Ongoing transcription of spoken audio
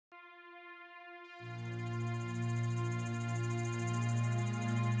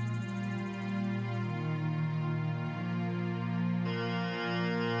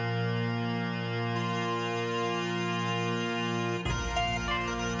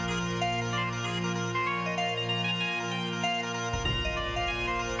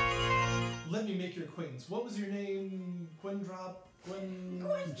make your acquaintance. What was your name? Gwendrop? Gwen...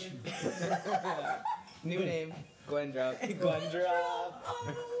 New name, Gwendrop. Gwendrop.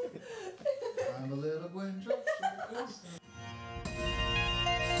 I'm a little Gwendrop.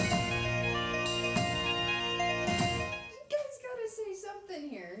 You guys gotta say something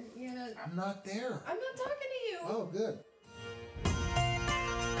here. You know, I'm not there. I'm not talking to you. Oh, good.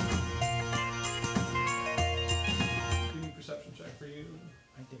 Give me a perception check for you.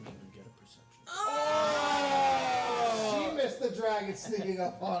 I didn't even get a perception. She missed the dragon sneaking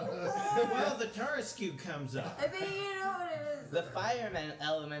up on us. Well, the Tarasque comes up. I think you know what it is. The fireman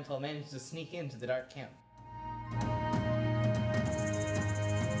elemental managed to sneak into the dark camp.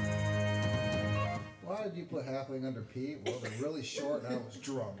 Why did you put halfling under P? Well, they're really short and I was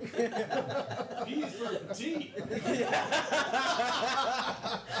drunk. P is for petite.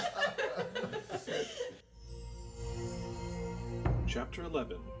 Chapter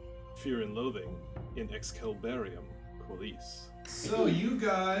 11, Fear and Loathing in Excalibarium Colis. So you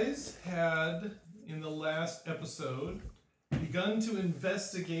guys had, in the last episode, begun to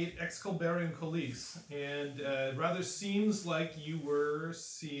investigate Excalibarium Colis, and it rather seems like you were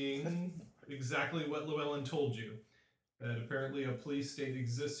seeing exactly what Llewellyn told you. That apparently a police state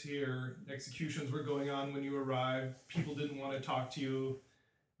exists here, executions were going on when you arrived, people didn't want to talk to you,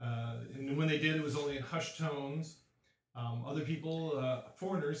 and when they did, it was only in hushed tones. Other people,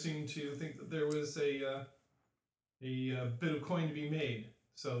 foreigners, seemed to think that there was a bit of coin to be made,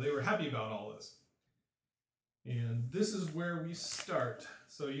 so they were happy about all this. And this is where we start.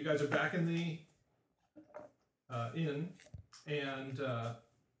 So you guys are back in the inn, and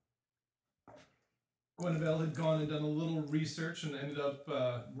Gwenville had gone and done a little research and ended up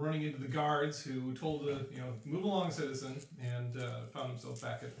running into the guards, who told the move along, citizen, and found himself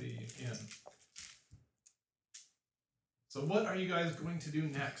back at the inn. So what are you guys going to do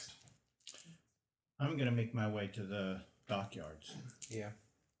next? I'm going to make my way to the dockyards. Yeah.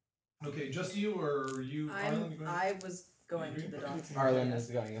 Okay, just you, or are you, Arlen? I was going to the doctor. Arlen is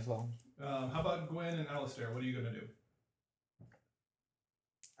going as well. How about Gwen and Alistair? What are you going to do?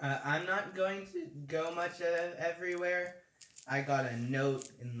 I'm not going to go much everywhere. I got a note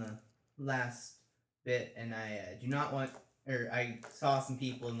in the last bit, and I do not want, or I saw some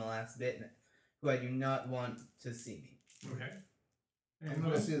people in the last bit who I do not want to see me. Okay. I'm And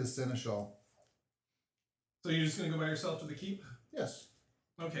going to see the seneschal. so you're just going to go by yourself to the keep? Yes.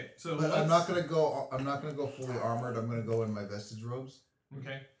 Okay, so But I'm not going to go fully armored. I'm going to go in my vestige robes.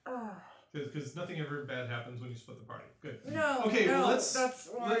 Okay, Ah. because nothing ever bad happens when you split the party. Good. No. Okay, no, well,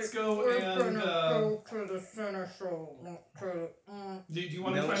 let's go we're and gonna go to the seneschal. do you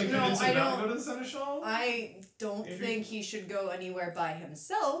want to No, try to no, convince I him not to don't- go to the seneschal? I don't Adrian? think he should go anywhere by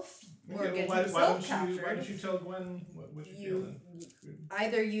himself or Okay, get well, why himself don't you captured. tell Gwen what you feel then?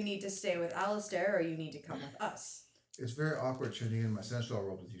 Either you need to stay with Alistair or you need to come with us. It's very awkward turning in my seneschal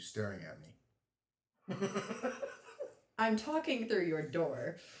robe with you staring at me. I'm talking through your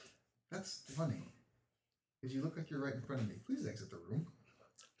door. That's funny. Because you look like you're right in front of me. Please exit the room.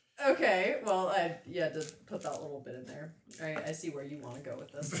 Okay, well, you had to put that little bit in there. I see where you want to go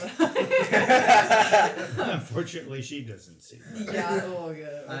with this. Unfortunately, she doesn't see that. Yeah, oh,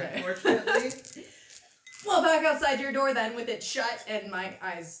 good. Okay. Unfortunately, Well, back outside your door then with it shut and my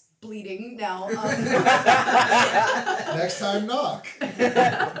eyes bleeding now. Next time, knock. Wait,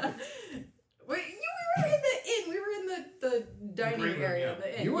 we were in the inn. We were in the dining Great room, area yeah. of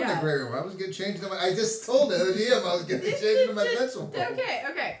the inn. You were in yeah. the great room. I was getting changed. I just told the GM I was getting changed into my pencil robe.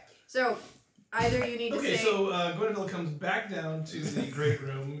 Okay. So, either you need to Okay, say... so Gwenville comes back down to the great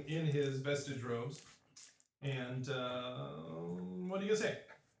room in his vestige robes, and what are you gonna say?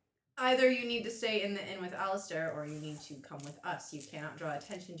 Either you need to stay in the inn with Alistair or you need to come with us. You cannot draw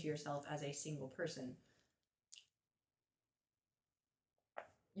attention to yourself as a single person.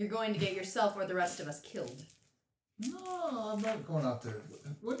 You're going to get yourself or the rest of us killed. No, I'm not going out there.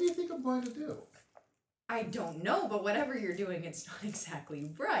 What do you think I'm going to do? I don't know, but whatever you're doing, it's not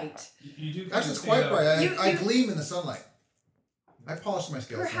exactly right. You do. Actually, it's quite bright. You- I you- gleam in the sunlight. I polish my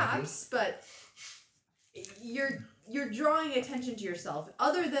scales. Perhaps, but you're drawing attention to yourself.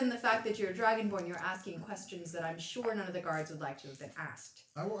 Other than the fact that you're Dragonborn, you're asking questions that I'm sure none of the guards would like to have been asked.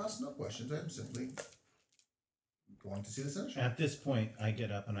 I will ask no questions. I'm simply going to see the seneschal. At this point, I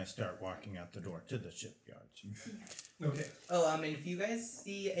get up and I start walking out the door to the shipyards. Okay. oh, and if you guys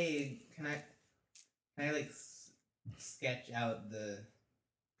see can I sketch out the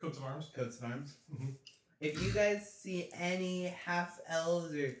Coats of arms. coats of arms? Mhm. If you guys see any half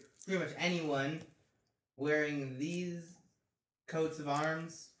elves or pretty much anyone wearing these coats of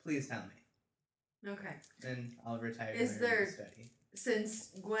arms, please tell me, Okay. and I'll retire Is to my there- study.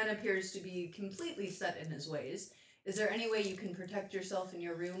 since Gwen appears to be completely set in his ways, is there any way you can protect yourself in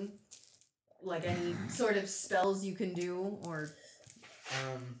your room? Like any sort of spells you can do, or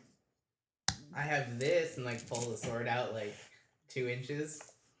I have this and like pull the sword out like 2 inches.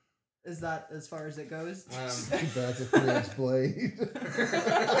 is that as far as it goes? That's a 3-inch blade.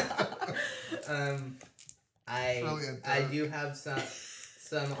 I Brilliant, I Doug. do have some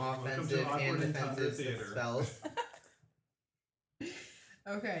Welcome to offensive and Awkward Encounter defensive Theater. spells.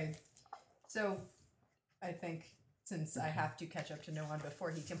 Okay, so I think since I have to catch up to Noan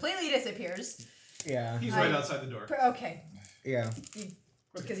before he completely disappears. Yeah. He's right outside the door. Okay, Yeah.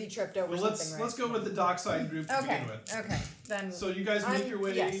 because he tripped over Well, something. let's go with the dockside group to Okay, begin with. okay, then So you guys make your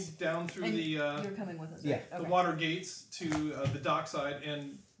way yes. down through And the you're coming with us. yeah, right? the Okay. water gates to the dockside,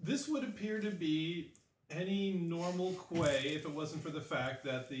 and this would appear to be any normal quay if it wasn't for the fact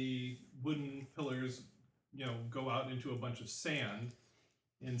that the wooden pillars, go out into a bunch of sand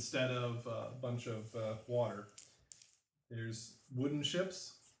instead of a bunch of water. There's wooden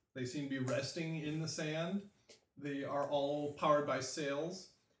ships. They seem to be resting in the sand. They are all powered by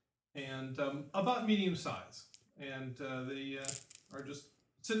sails and about medium size. And they are just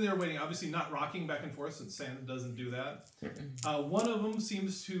sitting there waiting, obviously not rocking back and forth since sand doesn't do that. One of them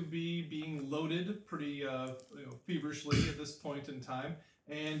seems to be being loaded pretty feverishly at this point in time.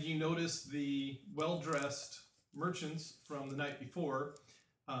 And you notice the well-dressed merchants from the night before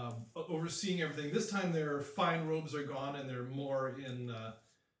overseeing everything. This time their fine robes are gone and they're more in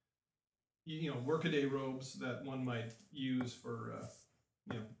workaday robes that one might use for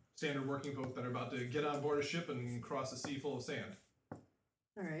standard working folk that are about to get on board a ship and cross a sea full of sand.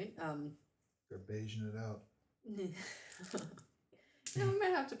 All right. They're beiging it out. We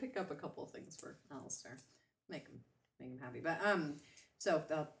might have to pick up a couple of things for Alistair, make him happy. But so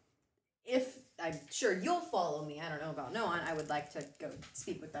if I'm sure you'll follow me, I don't know about Noan. I would like to go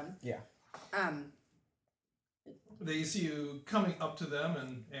speak with them. Yeah. They see you coming up to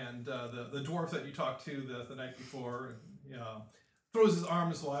them, and the dwarf that you talked to the night before throws his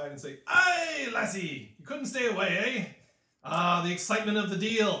arms wide and say, "Aye, lassie, you couldn't stay away, eh? The excitement of the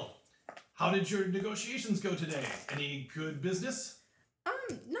deal. How did your negotiations go today? Any good business?"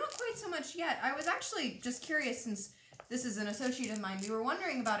 Not quite so much yet. I was actually just curious since this is an associate of mine. We were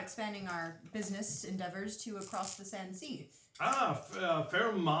wondering about expanding our business endeavors to across the Sand Sea.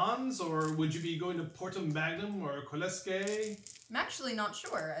 Fair Mons, or would you be going to Portum Magnum or Koleske? I'm actually not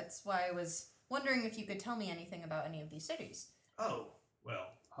sure. That's why I was wondering if you could tell me anything about any of these cities. Oh, well,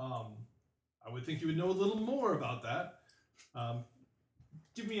 I would think you would know a little more about that.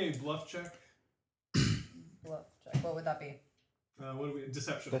 Give me a bluff check. Bluff check. What would that be? What do we?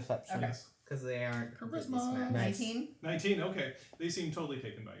 Deception. Deception. Okay. Yes. Because they aren't completely Charisma. smashed. 19? 19. Okay. They seem totally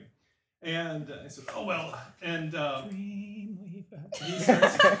taken by you. And I said, "Oh well." And he starts.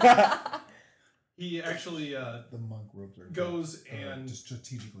 He actually The monk robes are goes and just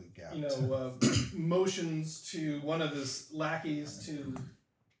strategically gapped. motions to one of his lackeys to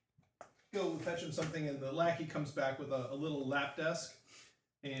go fetch him something, and the lackey comes back with a little lap desk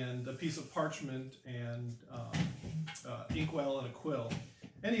and a piece of parchment and inkwell and a quill,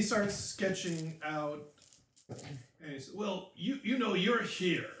 and he starts sketching out. And he says, "Well, you're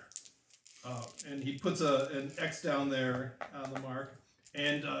here," and he puts an X down there on the mark.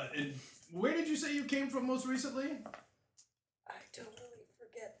 And where did you say you came from most recently? I totally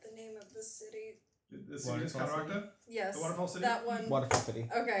forget the name of the city. The city is Waterfall Kataraka? Yes. The Waterfall City? That one. Waterfall City.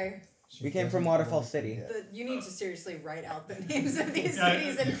 Okay. She We came doesn't from Waterfall want City. to You need to seriously write out the names of these Yeah,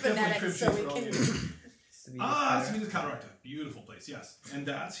 cities in definitely phonetics crib so sheets we for all can. you. City is Kataraka. Beautiful place, yes. And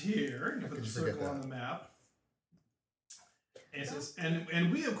that's here. You How put could the you forget circle on that? the map. And, it says,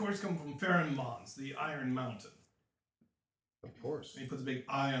 and we, of course, come from Farron Mons, the Iron Mountain. Of course. And he puts a big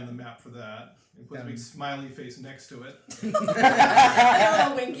eye on the map for that. And puts a big smiley face next to it.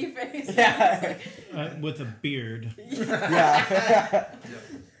 A winky face. Yeah. With a beard. Yeah.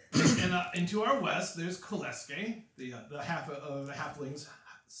 And to our west, there's Koleske, the halflings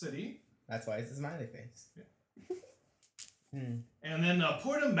city. That's why it's a smiley face. And then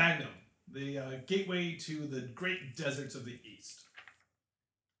Portum Magnum, the gateway to the great deserts of the east.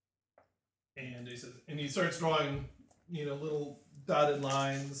 And he says, and he starts drawing, little dotted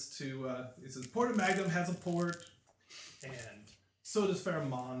lines to. He says, Portum Magnum has a port, and so does Fair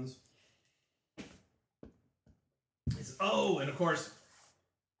Mons. He says, oh, and of course,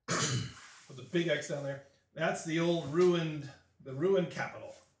 with the big X down there, that's the old ruined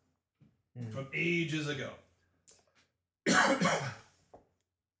capital from ages ago.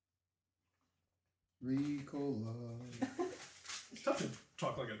 Ricola. It's tough to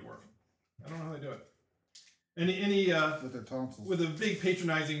talk like a dwarf. I don't know how they do it. And he With their tonsils. with a big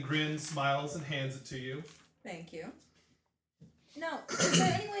patronizing grin, smiles and hands it to you. Thank you. Now, is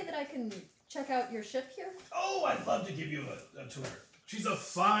there any way that I can check out your ship here? Oh, I'd love to give you a tour. She's a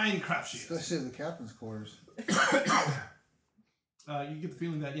fine craft, she is. Especially the captain's quarters. You get the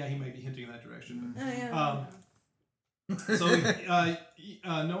feeling that, yeah, he might be hinting in that direction. Oh, yeah. So,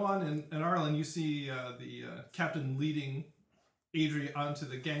 Noan and Arlen, you see the captain leading Adri onto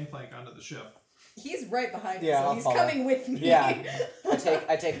the gangplank onto the ship. He's right behind Yeah, us. I'll He's follow. coming with me. Yeah.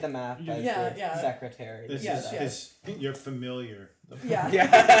 I take the map Yeah, as yeah, the yeah. secretary. This Yes, is your familiar. Yeah.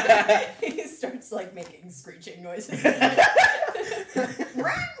 Yeah. He starts like making screeching noises.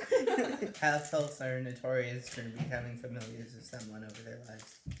 Households are notorious for becoming familiars with someone over their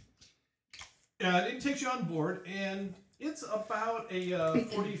lives. It takes you on board, and it's about a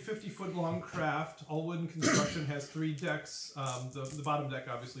 40, 50 foot long craft. All wooden construction, has 3 decks. The bottom deck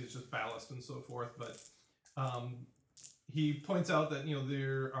obviously is just ballast and so forth, but he points out that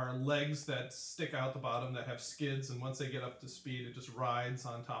there are legs that stick out the bottom that have skids, and once they get up to speed, it just rides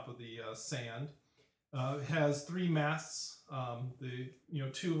on top of the sand. It has 3 masts.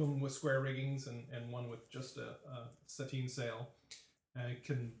 2 of them with square riggings and one with just a sateen sail. It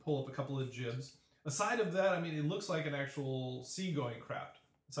can pull up a couple of jibs. Aside of that, I mean, it looks like an actual seagoing craft.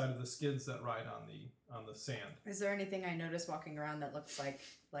 Aside of the skids that ride on the sand. Is there anything I notice walking around that looks like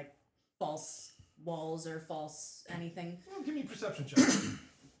false walls or false anything? Well, give me a perception check.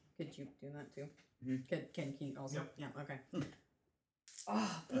 Could you do that too? Mhm. Can he also? Yep. Yeah. Okay.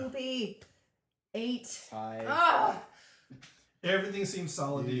 Oh, poopy. 8. 5. Ah. Everything seems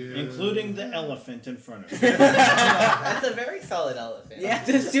solid to you. Including the elephant in front of you. That's a very solid elephant. Yeah,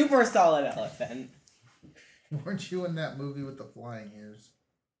 it's a super solid elephant. Weren't you in that movie with the flying ears?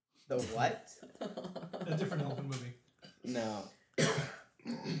 The what? A different elephant movie. No.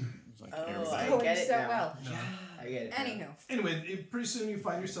 It's like Oh, everything. I going get it so now. well. No. I get it. now. Anywho, Anyway, pretty soon you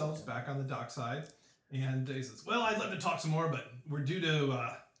find yourselves back on the dockside, and he says, "Well, I'd love to talk some more, but we're due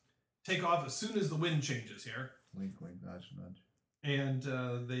to take off as soon as the wind changes here." Wink, wink, nudge, nudge. And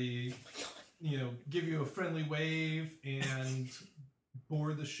they, give you a friendly wave and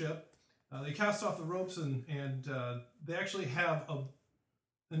board the ship. They cast off the ropes, and they actually have an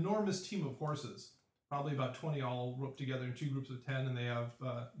enormous team of horses, probably about 20 all roped together in 2 groups of 10, and they have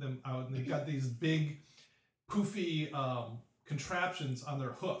them out, and they've got these big, poofy contraptions on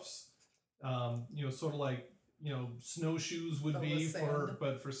their hoofs, sort of like snowshoes would But be with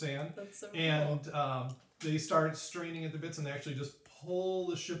sand. for sand. that's so And they start straining at the bits, and they actually just pull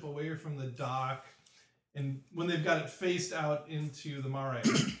the ship away from the dock. And when they've got it faced out into the mare,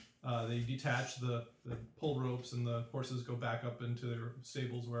 they detach the pull ropes, and the horses go back up into their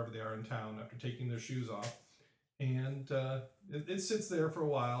stables wherever they are in town after taking their shoes off. And it sits there for a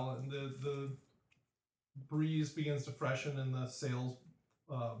while, and the breeze begins to freshen, and the sails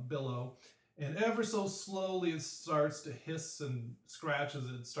billow. And ever so slowly, it starts to hiss and scratch as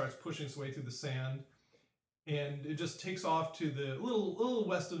it starts pushing its way through the sand. And it just takes off to the little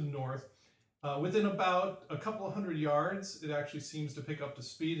west of north. Within about a couple of 100 yards, it actually seems to pick up to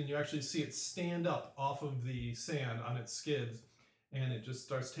speed, and you actually see it stand up off of the sand on its skids, and it just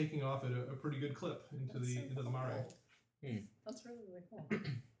starts taking off at a pretty good clip into the mare. That's really cool.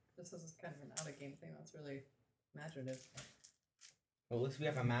 This is kind of an out of game thing. That's really imaginative. Well, at least we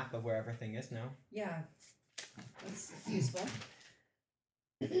have a map of where everything is now. Yeah, that's useful.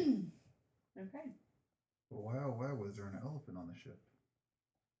 Okay. Why was there an elephant on the ship?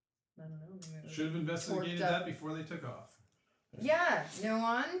 I don't know. Maybe it was Should have investigated torqued up. that before they took off. Yeah, no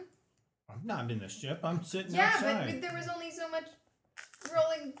one. I'm not in the ship. I'm sitting Yeah, outside. but there was only so much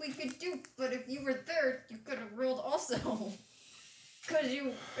rolling we could do. But if you were there, you could have rolled also. Cause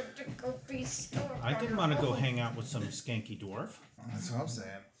you had to go be stored. I didn't want to go hang out with some skanky dwarf. That's what I'm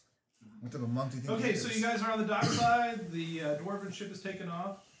saying. What type of monk do you think Okay, he so is? you guys are on the dockside. The dwarven ship is taken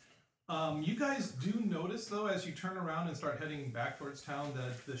off. You guys do notice, though, as you turn around and start heading back towards town,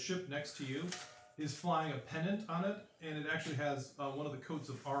 that the ship next to you is flying a pennant on it, and it actually has one of the coats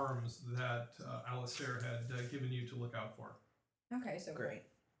of arms that Alistair had given you to look out for. Okay, so Great.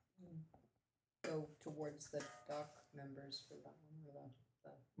 go towards the dock members for that one or the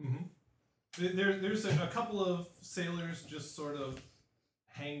Mm-hmm. There's a couple of sailors just sort of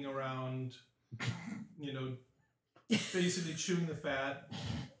hanging around, basically chewing the fat,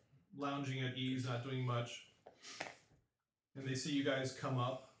 lounging at ease, not doing much. And they see you guys come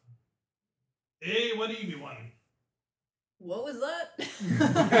up. Hey, what do you be wanting? What was that?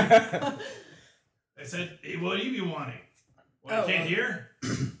 I said, hey, what do you be wanting? What, Oh, you can't hear?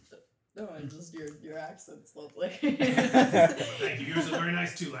 No, it's just your accent's lovely. Thank you. Yours are very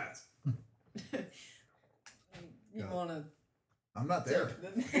nice too, lads. You No. wanna? I'm not there.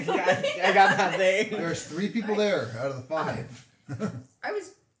 I got nothing. There's 3 people there out of the 5. I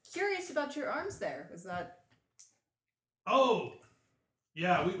was curious about your arms. There was that. Oh,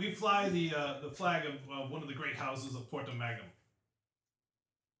 yeah, we fly the flag of one of the great houses of Porto Magnum.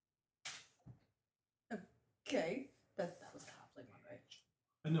 Okay, that was the halfling one, right?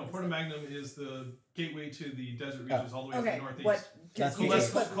 No, Porto Magnum is the gateway to the desert regions all the way to Okay, the northeast. what? That's you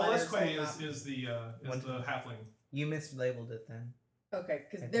just put letters Kolesque on that. is the halfling. You mislabeled it then. Okay,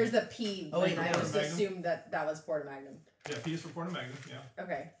 because there's the P. Oh, wait, and I no. just Magnum? assumed that was Porta Magnum. Yeah, P is for Porto Magnum, yeah.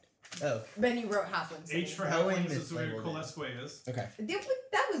 Okay. Oh. Then you wrote halflings. H for Owen halflings is where mislabeled it. Kolesque is. Okay.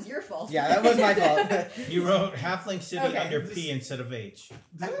 That was your fault. Yeah, that was my fault. You wrote Halfling City Okay. under P instead of H.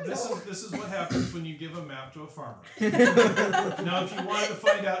 This is what happens when you give a map to a farmer. Now, if you wanted to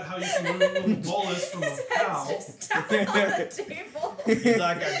find out how you can remove bolus from a His cow, head's just down on the table. He's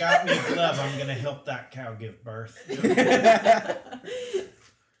like, I got me a glove. I'm gonna help that cow give birth.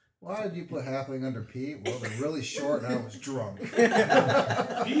 Why did you put halfling under P? Well, they're really short and I was drunk.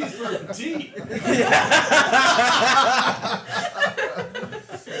 P is for petite.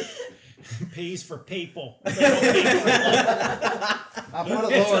 P's for people. I'll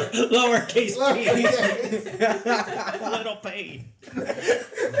put it lower. Lowercase p. Lowercase. Little p.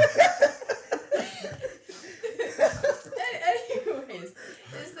 Anyways,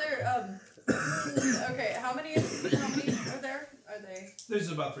 is there okay? How many are there? Are they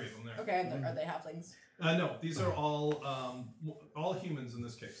There's about 3 of them there. okay? And are they halflings? No, these are all humans in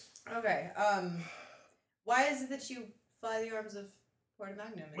this case. Okay. Why is it that you fly the arms of Porta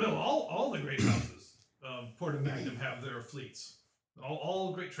Magnum? Well, all the great houses of Porto Magnum have their fleets.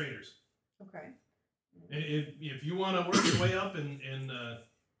 All great traders. Okay. If you want to work your way up in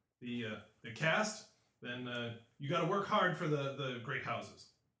the caste, then you got to work hard for the great houses.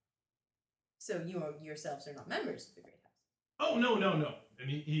 So you yourselves are not members of the Great House. Oh no. And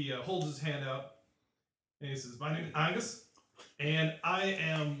he holds his hand out and he says, "My name is Angus, and I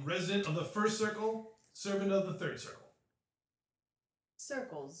am resident of the first circle, servant of the third circle."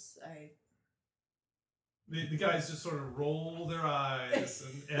 Circles. The guys just sort of roll their eyes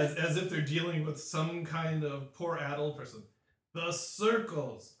and as if they're dealing with some kind of poor adult person. The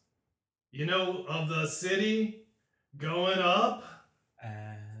circles, of the city going up.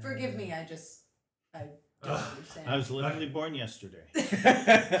 Forgive me. I don't understand. I was literally born yesterday.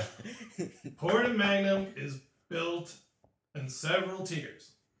 Porta Magnum is built in several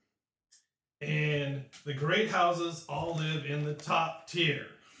tiers. And the great houses all live in the top tier.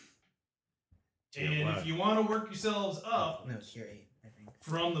 And if you want to work yourselves up No, tier 8, I think.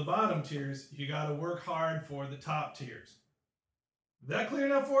 from the bottom tiers, you got to work hard for the top tiers. Is that clear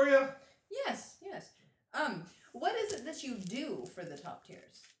enough for you? Yes. What is it that you do for the top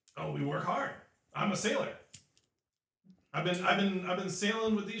tiers? Oh, we work hard. I'm a sailor. I've been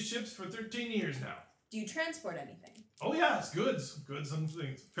sailing with these ships for 13 years now. Do you transport anything? Oh yeah, it's goods and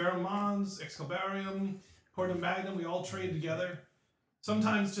things. Pheromones, Excalibarium, Porta Magnum, we all trade together.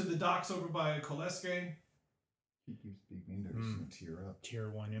 Sometimes to the docks over by Kolesque. He keeps being mean to her. She's gonna tear up. Tier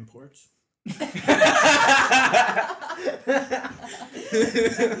 1 imports.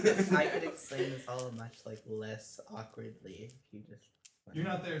 I could explain this all much less awkwardly if you just. You're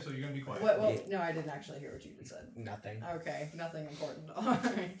not there, so you're gonna be quiet. Well, no, I didn't actually hear what you just said. Nothing. Okay, nothing important. All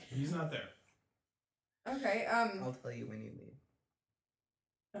right. He's not there. Okay. I'll tell you when you leave.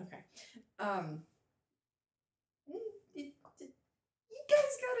 Okay. You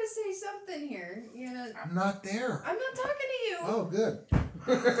guys gotta say something here. I'm not there. I'm not talking to you. Oh, good.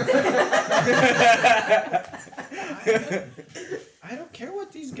 I don't care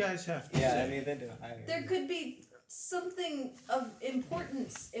what these guys have to Yeah, say. neither do I. There could be something of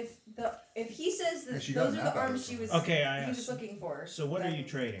importance if he says that Yeah, she got those a are map the out of arms it he was Okay, I he was asked. looking for. So what are then- you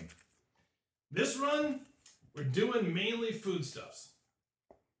trading? This run, we're doing mainly foodstuffs.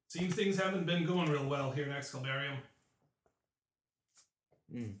 Seems things haven't been going real well here in Excalibarium.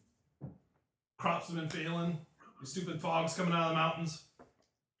 Crops have been failing. The stupid fog's coming out of the mountains.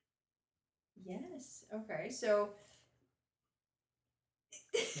 Yes. Okay. So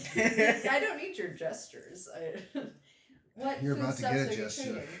I don't need your gestures. What You're about to get a foodstuffs are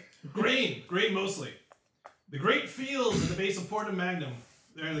you gesture. trading? Grain mostly. The great fields at the base of Porta Magnum.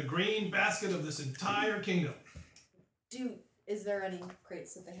 They're the grain basket of this entire kingdom. Is there any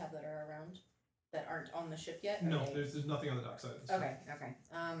crates that they have that are around that aren't on the ship yet? Are No, they- there's nothing on the dockside. Okay.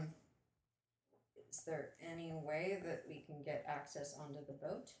 Is there any way that we can get access onto the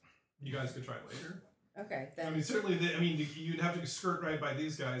boat? You guys could try it later. Okay, I then. mean, certainly, you'd have to skirt right by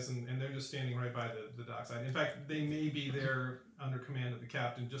these guys, and they're just standing right by the dockside. In fact, they may be there under command of the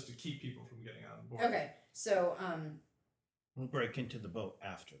captain just to keep people from getting on board. Okay, so We'll break into the boat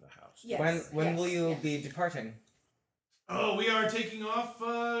after the house. yes. When will yes, you yes. be departing? Oh, we are taking off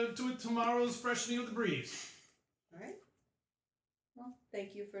to tomorrow's freshening of the breeze. All right. Well,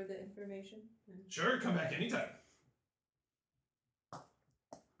 thank you for the information. Sure, come back anytime.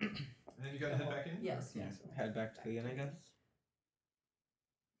 And then you gotta head back in? Yes. Yeah. Yes. Head back to the inn, I guess.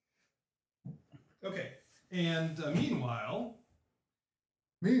 Okay, and meanwhile,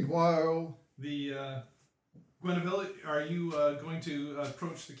 Meanwhile, the Guinevere, are you going to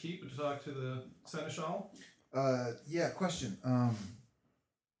approach the keep and talk to the seneschal? yeah, question.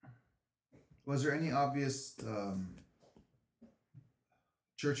 Was there any obvious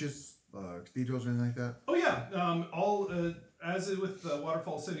churches, cathedrals, or anything like that? Oh yeah, all as with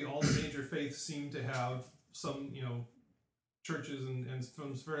Waterfall City, all the major faiths seem to have some, churches and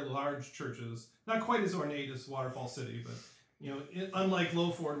some very large churches. Not quite as ornate as Waterfall City, but unlike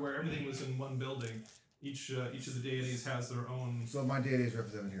Lowford, where everything was in one building, each of the deities has their own. So my deity is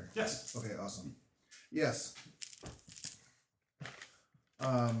represented here. Yes. Okay, awesome. Yes.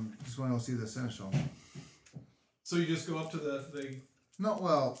 Just want to see the seneschal. So you just go up to the No,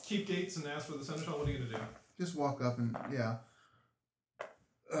 well, keep gates and ask for the seneschal. What are you gonna do? just walk up and yeah.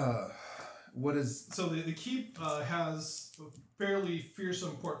 What is? So the keep has a fairly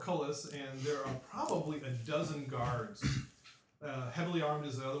fearsome portcullis, and there are probably a dozen guards, heavily armed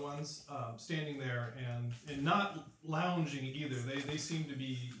as the other ones, standing there and not lounging either. They seem to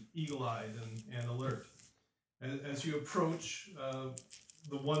be eagle-eyed and alert. As you approach,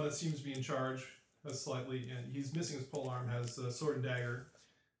 the one that seems to be in charge has slightly, and he's missing his polearm, has a sword and dagger.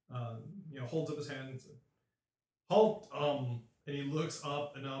 Holds up his hand and says, "Halt!" And he looks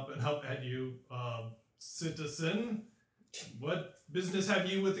up and up and up at you, citizen. What business have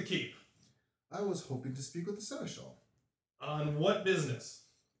you with the keep? I was hoping to speak with the seneschal. On what business?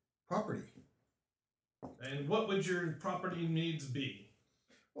 Property. And what would your property needs be?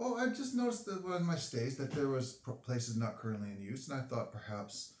 Well, I just noticed that one of my stays that there was places not currently in use, and I thought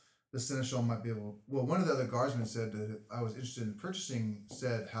perhaps the seneschal might be able. Well, one of the other guardsmen said that if I was interested in purchasing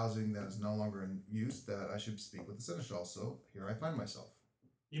said housing that is no longer in use, that I should speak with the seneschal. So here I find myself.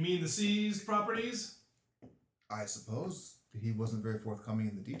 You mean the seized properties? I suppose he wasn't very forthcoming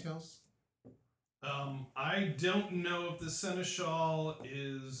in the details. I don't know if the seneschal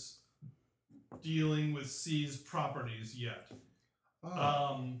is dealing with seized properties yet.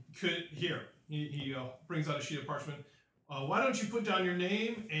 Oh, He brings out a sheet of parchment. Why don't you put down your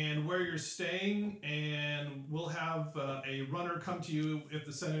name and where you're staying, and we'll have a runner come to you if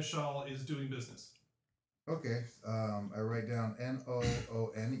the seneschal is doing business. okay. I write down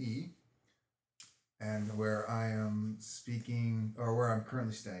Noone, and where I am speaking, or where I'm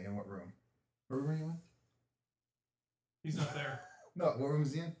currently staying, in what room? What room are you in? He's not there. No, what room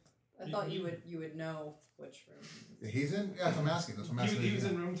is he in? I thought you would know which room. He's in. Yeah, that's what I'm asking. That's what I'm asking. He was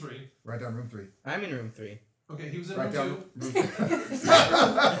in room 3. Write down room 3. I'm in room 3. Okay, he was in Write room down 2. room.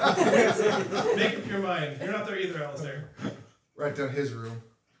 Make up your mind. You're not there either, Alistair. Write down his room.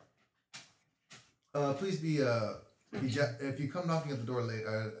 Please if you come knocking at the door late,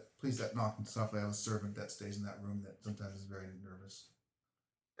 please knock softly. I have a servant that stays in that room that sometimes is very nervous.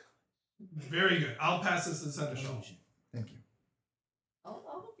 Very good. I'll pass this to the seneschal. Thank you. I'll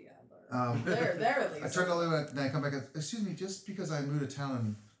help you out. There There at least. I turn to Lou and then I come back and, excuse me, just because I moved to town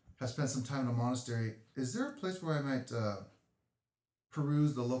and have spent some time in a monastery, is there a place where I might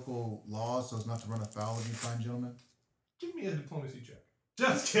peruse the local laws so as not to run afoul of you fine gentlemen? Give me a diplomacy check.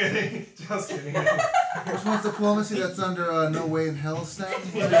 Just kidding. Just kidding. Which one's diplomacy that's under no way in hell stand?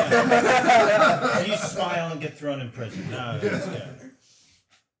 You smile and get thrown in prison. No, that's good.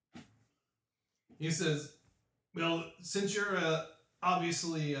 He says, well, since you're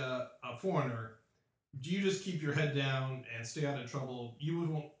obviously a foreigner, do you just keep your head down and stay out of trouble? You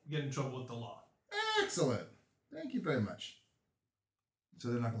won't get in trouble with the law. Excellent. Thank you very much. So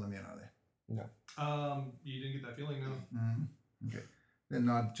they're not going to let me in, are they? You didn't get that feeling, no? Mm-hmm. Okay. Then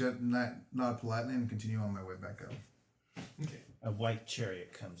nod politely and continue on my way back up. Okay. A white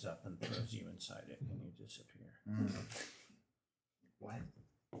chariot comes up and throws you inside it, and you disappear. Mm. What?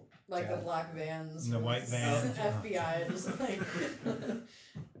 Like Yeah. the black vans. The from white van. FBI just like.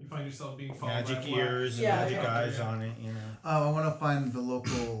 You find yourself being followed Magic by a black ears and Yeah, magic yeah. eyes on it, you know. I want to find the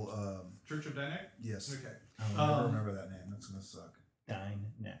local. Church of Dynek? Yes. Okay. I'll never remember that name. That's gonna suck. Dine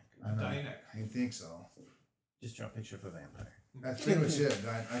neck. I know. Dynek. I think so. Just draw a picture of a vampire. That's pretty much it.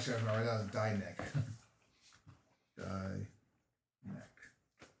 Actually, I remember that was Dynek. Dynek.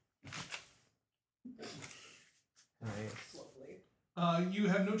 Nice. Lovely. You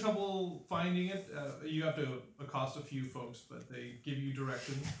have no trouble finding it. You have to accost a few folks, but they give you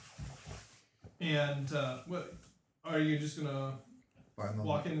directions. And what are you just gonna Find the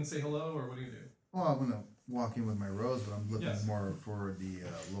walk in and say hello, or what do you do? Well, I'm gonna walk in with my rose, but I'm looking Yes. more for the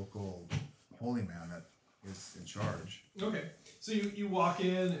local holy man that is in charge. Okay, so you walk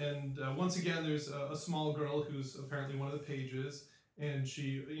in, and once again, there's a small girl who's apparently one of the pages, and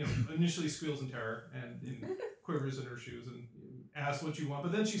she, initially squeals in terror and quivers in her shoes and asks what you want,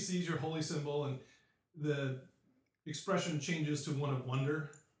 but then she sees your holy symbol, and the expression changes to one of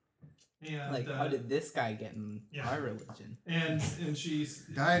wonder. And Like, how did this guy get in yeah. our religion? And she's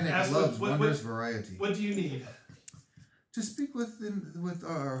Diane ask loves what- wondrous variety. what do you need? To speak with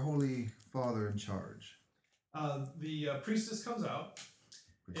our holy father in charge. The priestess comes out,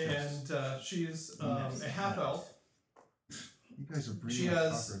 and she's a half elf. You guys are She breeding like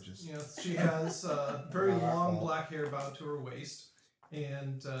has, cockroaches. she has very Not our long fault. black hair bound to her waist,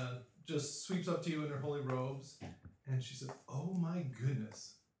 and just sweeps up to you in her holy robes, and she said, "Oh my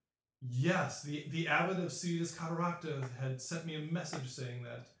goodness, yes, the abbot of Ciudad Cataracta had sent me a message saying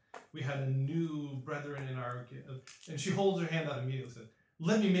that we had a new brethren in our." And she holds her hand out immediately and said,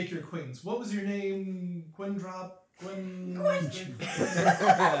 "Let me make your acquaintance. What was your name? Gwendrop?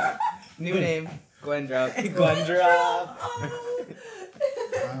 New name, Gwendrop. Gwendrop. Oh.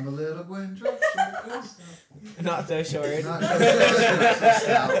 I'm a little Gwendrop. Not so short. Not so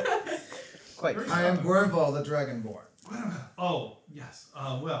stout. Quite. I am Gwerval the Dragonborn. Oh, yes.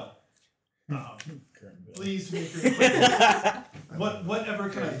 Well, Current please make your acquaintance. Whatever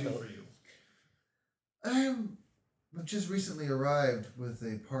can I do for you?" I've just recently arrived with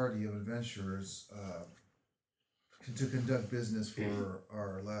a party of adventurers to conduct business for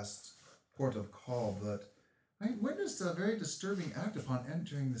our last port of call, but I witnessed a very disturbing act upon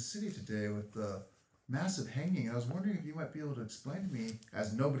entering the city today with the massive hanging. I was wondering if you might be able to explain to me,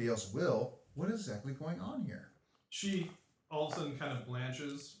 as nobody else will, what is exactly going on here. She all of a sudden kind of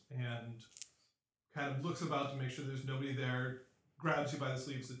blanches and kind of looks about to make sure there's nobody there, grabs you by the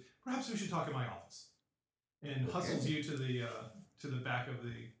sleeve and says, "Perhaps we should talk in my office," and hustles you to the back of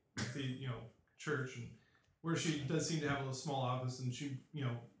the church, and where she does seem to have a small office, and she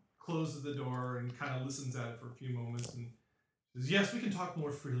closes the door and kind of listens at it for a few moments and says, "Yes, we can talk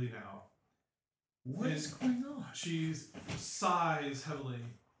more freely now." What is going on? She sighs heavily.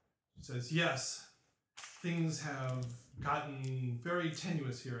 She says, "Yes, things have gotten very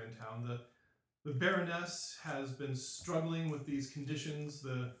tenuous here in town. The Baroness has been struggling with these conditions.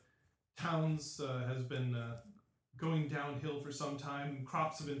 The towns has been going downhill for some time.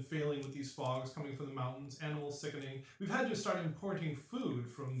 Crops have been failing with these fogs coming from the mountains, animals sickening. We've had to start importing food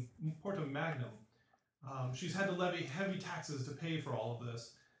from Porto Magnum. She's had to levy heavy taxes to pay for all of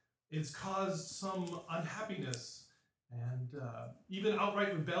this. It's caused some unhappiness and even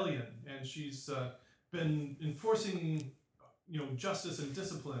outright rebellion, and she's been enforcing justice and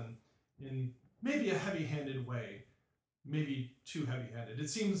discipline in maybe a heavy-handed way, maybe too heavy-handed. It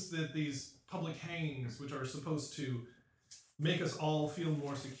seems that these public hangings, which are supposed to make us all feel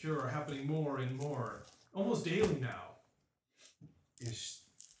more secure, are happening more and more, almost daily now." It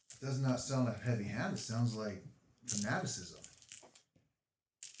does not sound like heavy-handed. It sounds like fanaticism.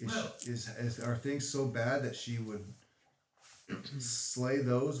 Well- Are things so bad that she would slay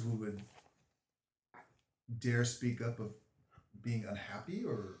those who would dare speak up of being unhappy,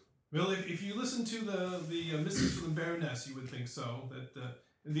 or? Well, if you listen to the missives from the Baroness, you would think so. That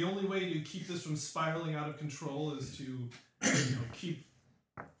the only way to keep this from spiraling out of control is to keep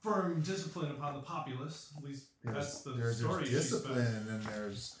firm discipline upon the populace. At least that's the There's story. she discipline spent. and then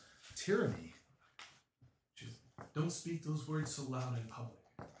there's tyranny. Don't speak those words so loud in public.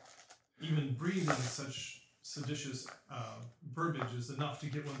 Even breathing such seditious verbiage is enough to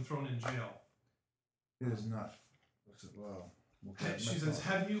get one thrown in jail. It is not. Well, She says,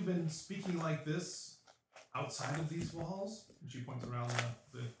 "Have you been speaking like this outside of these walls?" And she points around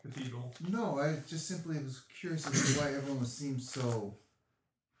the cathedral. no, I just simply was curious as to why everyone seems so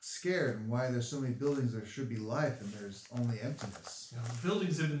scared and why there's so many buildings there should be life and there's only emptiness. The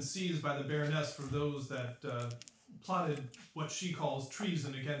buildings have been seized by the Baroness for those that plotted what she calls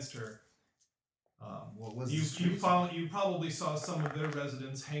treason against her. What was You the street? you probably saw some of their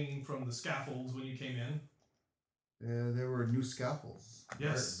residents hanging from the scaffolds when you came in. There were new scaffolds.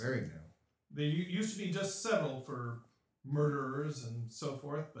 Yes. Very, very new. There used to be just several for murderers and so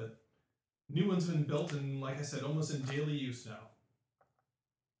forth, but new ones have been built and, like I said, almost in daily use now.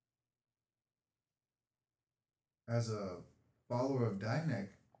 As a follower of Dynek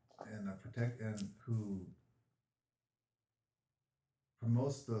and who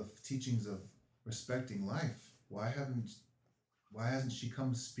promotes the teachings of respecting life, why haven't why hasn't she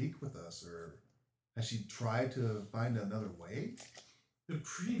come speak with us, or has she tried to find another way? The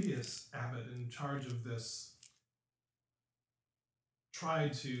previous abbot in charge of this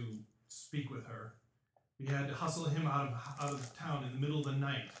tried to speak with her. We had to hustle him out of town in the middle of the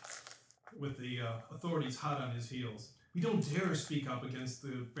night with the authorities hot on his heels. We don't dare speak up against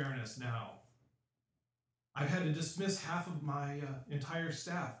the Baroness now. I've had to dismiss half of my entire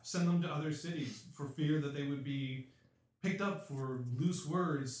staff, send them to other cities for fear that they would be picked up for loose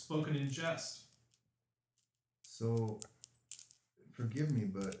words spoken in jest. So, forgive me,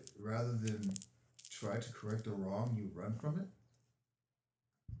 but rather than try to correct a wrong, you run from it?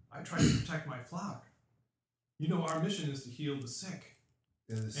 I try to protect my flock. You know, our mission is to heal the sick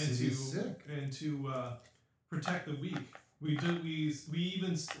Yeah, the city is sick. and to protect the weak. We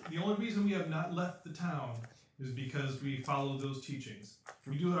even the only reason we have not left the town is because we follow those teachings.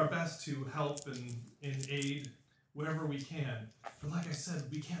 We do our best to help and aid wherever we can. But like I said,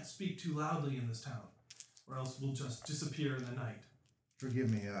 we can't speak too loudly in this town, or else we'll just disappear in the night.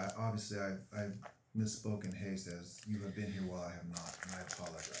 Forgive me, obviously I misspoke in haste, as you have been here while I have not, and I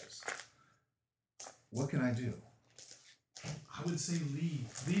apologize. What can I do? I would say leave.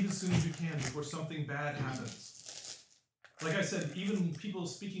 Leave as soon as you can before something bad happens. Like I said, even people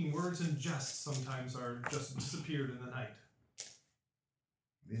speaking words in jest sometimes are just disappeared in the night.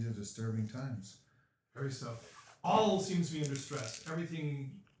 These are disturbing times. Very so. All seems to be under stress.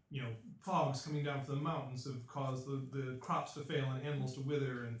 Everything, fogs coming down from the mountains have caused the crops to fail and animals to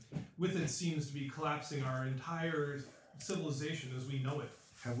wither, and with it seems to be collapsing our entire civilization as we know it.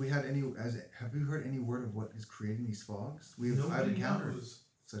 Have we heard any word of what is creating these fogs? I've Nobody encountered knows.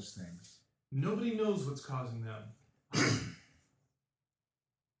 such things. Nobody knows what's causing them.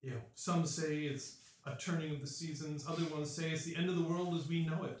 Some say it's a turning of the seasons. Other ones say it's the end of the world as we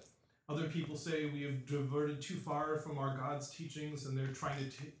know it. Other people say we have diverted too far from our God's teachings, and they're trying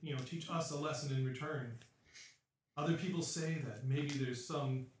to, teach us a lesson in return. Other people say that maybe there's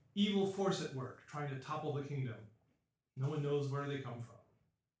some evil force at work trying to topple the kingdom. No one knows where they come from.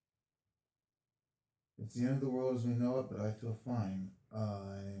 It's the end of the world as we know it, but I feel fine.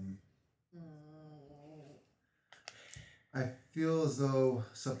 I feel as though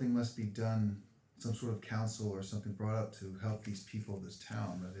something must be done, some sort of council or something brought up to help these people of this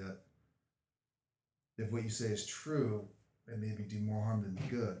town. But that if what you say is true, it maybe do more harm than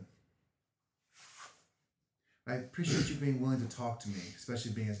good. I appreciate you being willing to talk to me,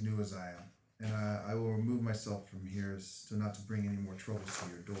 especially being as new as I am. And I will remove myself from here so not to bring any more troubles to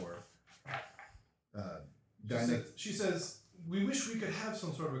your door. She says, we wish we could have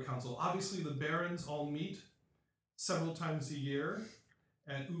some sort of a council. Obviously, the barons all meet several times a year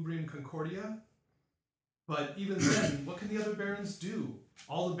at Ubrium Concordia. But even then, what can the other barons do?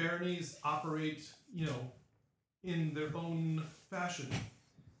 All the baronies operate, in their own fashion.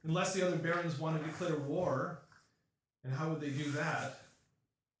 Unless the other barons want to declare war. And how would they do that?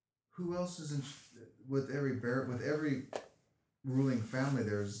 Who else is with every ruling family?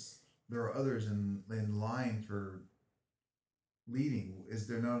 There are others in line for leading. Is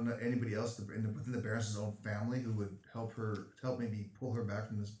there not anybody else within the Baroness's own family who would help maybe pull her back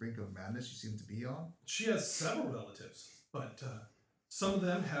from this brink of madness she seems to be on? She has several relatives, but some of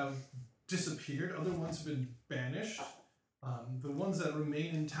them have disappeared. Other ones have been banished. The ones that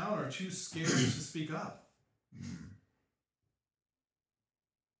remain in town are too scared to speak up.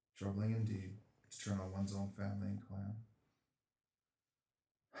 Troubling indeed, to turn on one's own family and clan.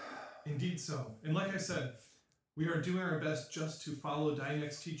 Indeed so. And like I said, we are doing our best just to follow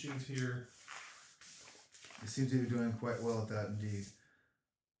Dynek's teachings here. You seem to be doing quite well at that indeed.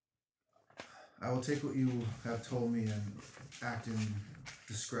 I will take what you have told me and act in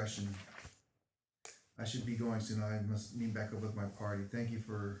discretion. I should be going soon. I must meet back up with my party. Thank you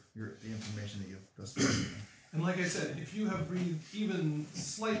for the information that you've thus far given me. And like I said, if you have breathed even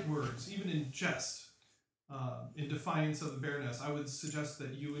slight words, even in jest, in defiance of the Baroness, I would suggest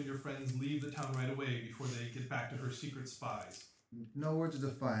that you and your friends leave the town right away before they get back to her secret spies. No words of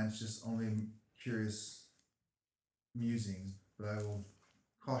defiance, just only curious musings, but I will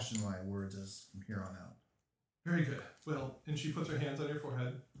caution my words as from here on out. Very good. Well, and she puts her hands on your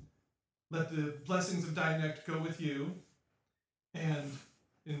forehead. Let the blessings of Dynek go with you. And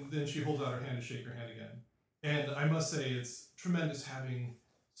then she holds out her hand to shake your hand again. And I must say, it's tremendous having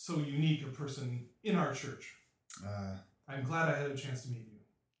so unique a person in our church. I'm glad I had a chance to meet you.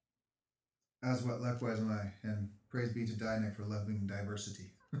 Likewise am I, and praise be to Dynek for loving diversity.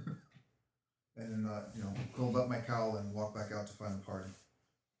 And then, hold up my cowl and walk back out to find the party.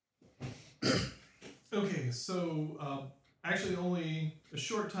 Okay, so actually only a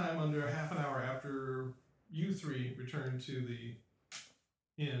short time under half an hour after you three return to the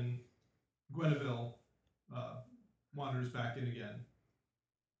inn. Gweneville wanders back in again.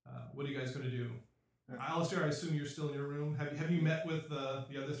 What are you guys going to do? Alistair, I assume you're still in your room. Have you met with the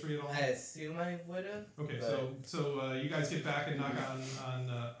other three at all? I assume I would have. Okay, but- so you guys get back and knock on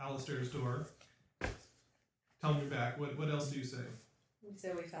Alistair's door. Tell him you're back. What else do you say?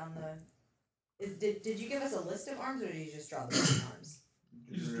 So we found the. Did you give us a list of arms, or did you just draw the different arms?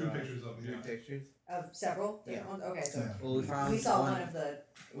 You just drew pictures of them. Drew Yeah. pictures. Of several different Yeah. ones? Okay, so Yeah. Well, we found we saw one of the.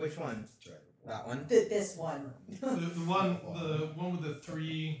 Which one? that one. This one. The one with the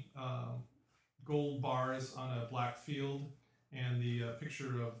three gold bars on a black field and the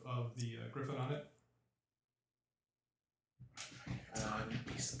picture of the griffin on it.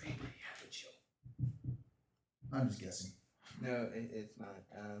 I'm just guessing. No, it's not.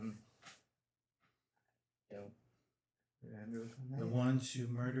 Don't remember which one The that ones who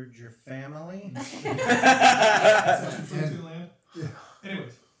murdered your family? Is that what you're referring to, Land? Yeah. Anyways,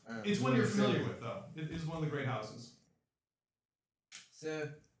 is. it's one you're familiar with, though. It is one of the great houses. So,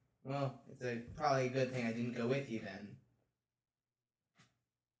 well, it's probably a good thing I didn't go with you then.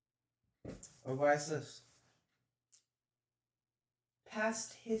 Or why is this?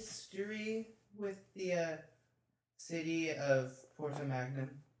 Past history with the city of Porto Magnum.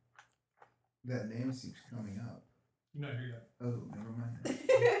 That name keeps coming up. You're not here yet. Oh, never mind.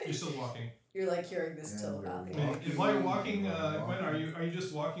 You're still walking. You're like hearing this Yeah, till we're about the walking. And while you're walking, Gwen, are you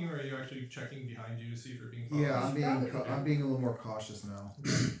just walking, or are you actually checking behind you to see if you're being followed? Yeah, I'm being a little more cautious now.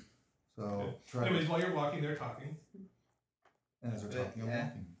 So Okay. try Anyways, while you're walking, they're talking. and as we're talking, I'm Yeah.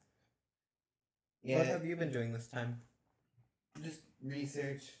 walking. Yeah, What have you been doing this time? just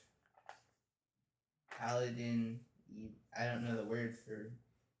research. Paladin. I don't know the word for.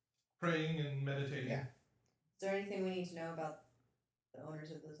 Praying and meditating. Yeah. Is there anything we need to know about the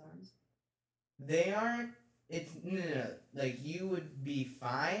owners of those arms? They aren't. It's no. Like you would be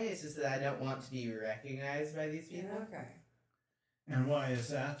fine. It's just that I don't want to be recognized by these people. Okay. And why is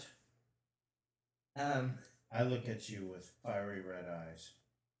that? I look at you with fiery red eyes.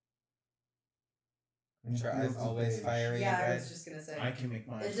 Your eyes always fiery Yeah, and I red. was just gonna say. I can make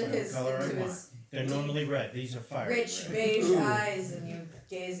mine Into whatever his, color I into want. his They're normally red. These are fiery rich red. beige eyes, and you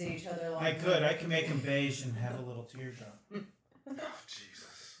gaze at each other long. I can make them beige and have a little teardrop.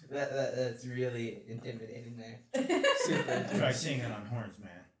 That's really intimidating there. Super. Try seeing it on horns,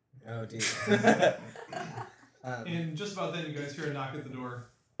 man. Oh, dear. And just about then, you guys hear a knock at the door.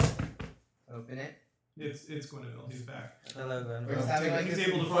 Open it. It's Gweneville. He's back. Hello, Gwen. We're just having like He's this,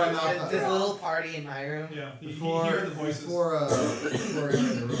 able to before I find knock on- this little party in my room. Yeah, he Before heard the voices. before I enter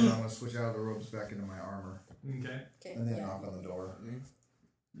the room, I'm gonna switch out of the robes back into my armor Okay. Okay. and then Yeah. knock on the door.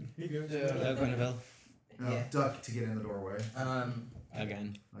 He goes. Hello, Gweneville. Yeah. Duck to get in the doorway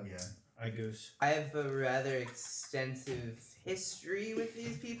Again. again. I goose. I have a rather extensive history with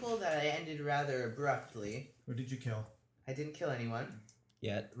these people that I ended rather abruptly. Who did you kill? I didn't kill anyone.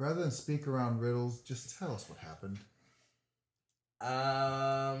 Yet. Rather than speak around riddles, just tell us what happened.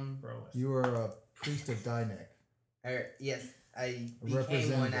 You were a priest of Dynek. Yes, I A became one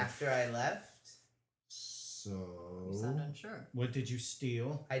representative. after I left. You sound So, unsure. What did you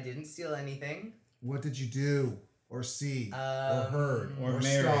steal? I didn't steal anything. what did you do, or see, or heard, or or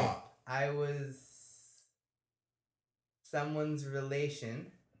marry? stop? I was someone's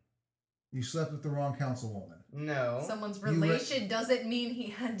relation. You slept with the wrong councilwoman. No. Someone's You re- relation doesn't mean he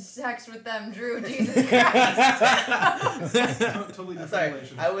had sex with them, Drew. Jesus Christ. Totally different Sorry,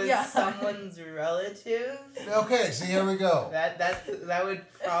 relation. I was Yeah. someone's relative. Okay, so here we go. That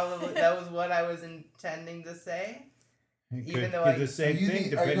was what I was intending to say. You Even could though do I- the same thing are you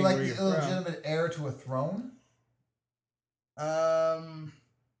depending like where the you're from. illegitimate heir to a throne?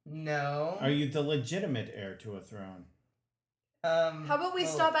 No. Are you the legitimate heir to a throne? How about we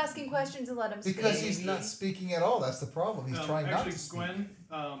well, stop asking questions and let him speak? Because he's not speaking at all. That's the problem. He's trying not actually, to speak. Gwen,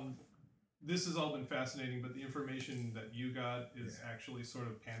 this has all been fascinating, but the information that you got is actually sort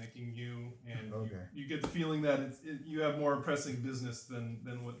of panicking you, and Okay. you get the feeling that you have more pressing business than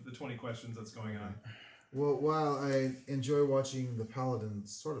what the 20 questions that's going on. Well, while I enjoy watching the paladin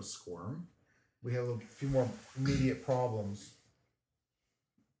sort of squirm, we have a few more immediate problems.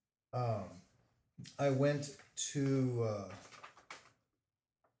 I went to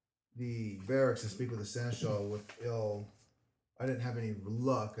the barracks to speak with the seneschal with ill. I didn't have any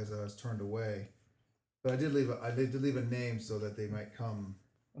luck as I was turned away, but I did leave a name so that they might come.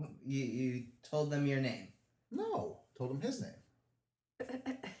 You told them your name. No, told him his name.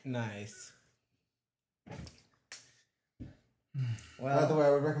 Nice. By the way, I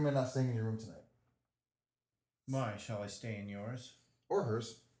would recommend not staying in your room tonight Why? Shall I stay in yours? or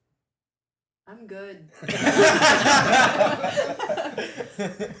hers. I'm good.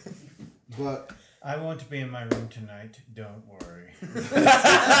 But I won't be in my room tonight. Don't worry.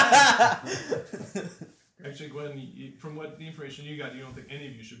 Actually, Gwen, from what the information you got, you don't think any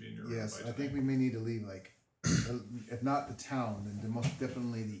of you should be in your room. yes, by I think tonight. we may need to leave. Like, if not the town, then most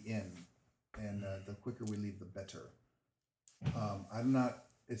definitely the inn. And the quicker we leave, the better. I'm not.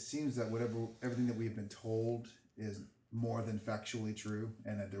 It seems that everything that we've been told is more than factually true,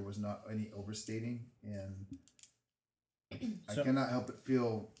 and that there was not any overstating. And I So- cannot help but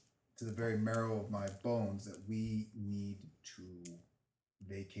feel, to the very marrow of my bones, that we need to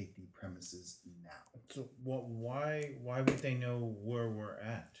vacate the premises now. So why would they know where we're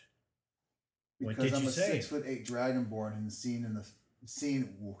at? What Because did I'm you a say? 6'8" dragonborn and seen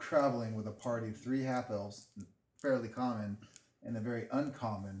traveling with a party of 3 half elves, fairly common, and a very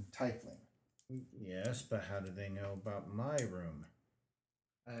uncommon tiefling. Yes, but how do they know about my room?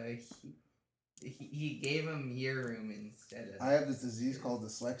 He gave him your room instead of. I have this disease called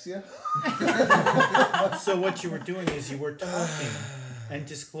dyslexia. So what you were doing is you were talking and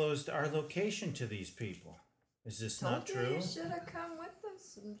disclosed our location to these people. Is this not Told you true? you should have come with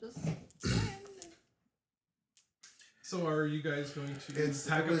us. I'm just saying. So are you guys going to It's-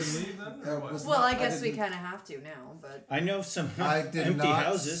 pack it up was- and leave then? it Or what? was- Well, I I guess we didn't- kind of have to now, but I know some I did empty not.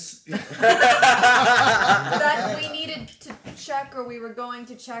 houses. that we needed to check, or we were going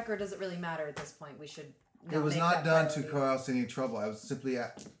to check, or does it really matter at this point? We should. It was make not that done to priority. cause any trouble. I was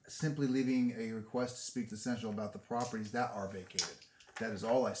simply leaving a request to speak to Central about the properties that are vacated. That is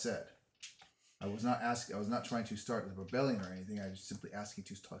all I said. I was not trying to start a rebellion or anything. I was simply asking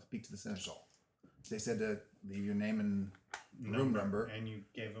to speak to the Central. They said to leave your name and room number. And you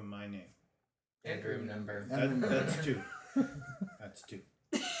gave them my name. And room number. And room number. That's two. That's two.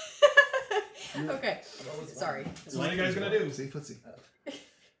 Okay. Sorry. So what are you guys gonna do? See, footsie.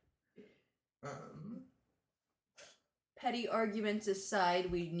 Petty arguments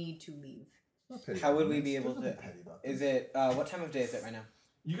aside, we need to leave. How would we be able There's nothing to- petty about Is this. it what time of day is it right now?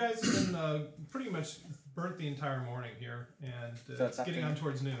 You guys have been pretty much burnt the entire morning here, and So it's it's getting on afternoon.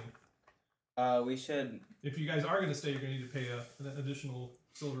 towards noon. We should. If you guys are going to stay, you're going to need to pay an additional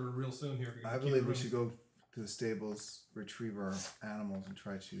silver real soon here. if you're gonna I keep believe the we room. should go to the stables, retrieve our animals, and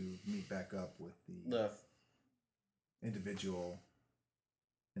try to meet back up with the The individual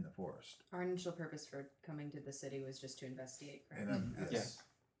in the forest. Our initial purpose for coming to the city was just to investigate, correct? And I'm, Okay. yes.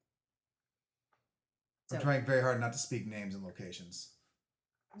 So, I'm trying very hard not to speak names and locations.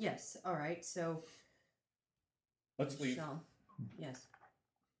 yes, all right, so. Let's leave. Shall- Yes.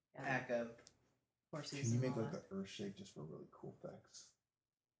 Yeah, Pack up. horses Can you and make all like that. the earth shake just for really cool effects?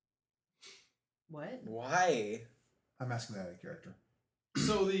 What? why? I'm asking that out of character.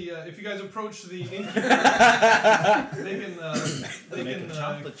 So if you guys approach the inn, Make they a can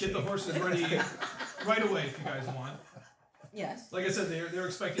chocolate get the shake. horses ready right away if you guys want. Yes. Like I said, they're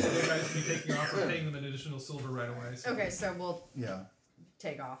expecting you guys to be taking off and paying them an additional silver right away. So. Okay, so we'll Yeah.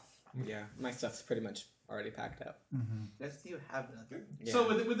 take off. Yeah, my stuff's pretty much already packed up. Mm-hmm. Does you have nothing? Yeah. So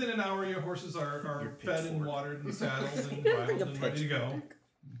within an hour, your horses are Your fed and pitchfork. watered and saddled and Bring a bridled and ready to go.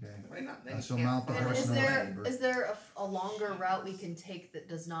 Okay. Why not? Then I you shall can't mount the follow. horse Is in the there neighbor. is there a longer route we can take that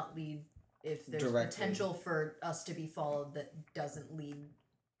does not lead, if there's Directly. potential for us to be followed, that doesn't lead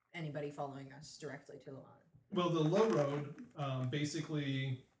anybody following us directly to the line? Well, the low road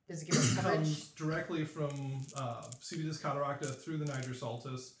basically Does it give us coverage? comes directly from Civitas Cataracta through the Niger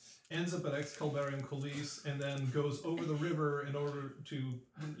Saltus, ends up at Excalibarium Colis, and then goes over the river in order to,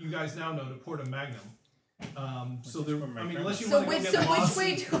 you guys now know, to Porta Magnum. So there, where my I mean, grandma- unless you So want to go which get lost,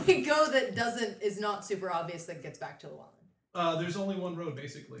 way do we go that is not super obvious that gets back to Llewellyn? there's only one road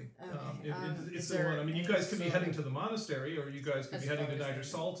basically. Okay, It's is the there one. I mean, you any guys could be heading facility- to the monastery, or you guys could be As heading to far as Niger I know.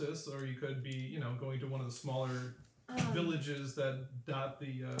 Saltus, or you could be, going to one of the smaller Um, villages that dot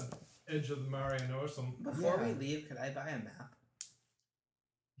the edge of the Mare Nostrum. Before Yeah. we leave, could I buy a map?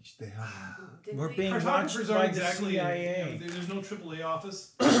 They have. didn't We're we- being watched Cartographers by aren't the exactly. CIA. There's no AAA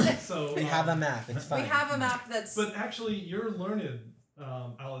office, so We have a map. It's We fine. have a map that's But actually, you're learned,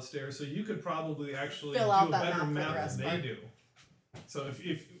 Alistair, so you could probably actually Fill do out a that better map for the map rest than of they our- do. So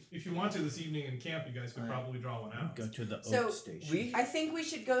if you want to this evening in camp, you guys could probably draw one out. Go to the So, Oak Station. we- I think we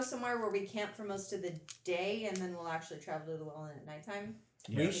should go somewhere where we camp for most of the day, and then we'll actually travel to Llewellyn at nighttime.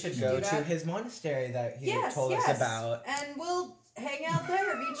 We Yes. should Should go do to that. his monastery that he Yes, told yes. us about. And we'll hang out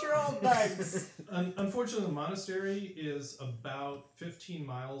there, meet your old buds. Unfortunately, the monastery is about 15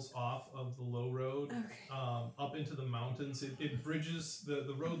 miles off of the low road, Okay. up into the mountains. It bridges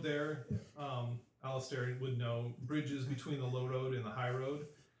the road there. Alistair would know, bridges between the low road and the high road.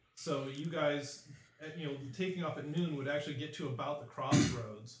 So you guys, taking off at noon would actually get to about the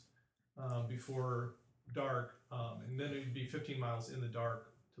crossroads, before dark, and then it'd be 15 miles in the dark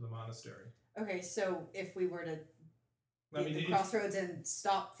to the monastery. Okay, so if we were to I hit mean, the if- crossroads and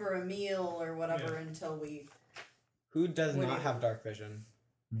stop for a meal or whatever until we. Who does What do not you- have dark vision?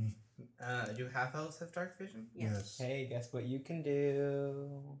 Do half elves have dark vision? Yes. Hey, guess what you can do?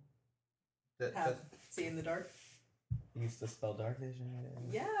 Have see in the dark. Use the spell dark vision.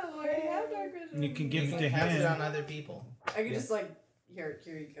 Yeah, we already have dark vision. You can You give it can to cast it on him. other people. I could just like here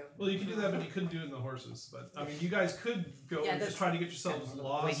you go. Well, you could do that, but you couldn't do it in the horses. But I mean, you guys could go Yeah, and just that's- try to get yourselves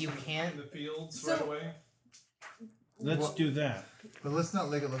lost. Wait, you can't? in the fields So- right away. Let's Well- do that. But let's not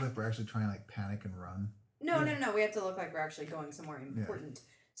make it look like we're actually trying to like panic and run. No, we have to look like we're actually going somewhere important.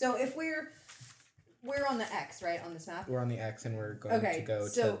 So if we're on the X, right, on this map, We're on the X and we're going Okay, to go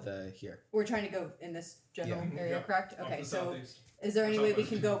so- to the here. we're trying to go in this general Yeah. area, Yeah. correct? Off Okay, the so southeast. is there any way we southwest.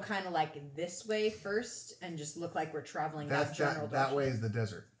 can go kind of like this way first and just look like we're traveling that That's general that direction? way is the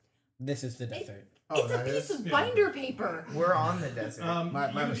desert. This is the desert. Oh, It's a that piece is? of Yeah. binder paper. We're on the desert.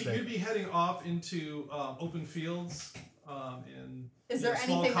 My mistake. You'd be heading off into open fields. And Is you there know,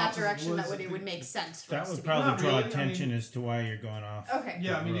 small anything that copses of direction that woods would make sense for That us would to be probably Not draw really, I attention mean- as to why you're going off. Okay.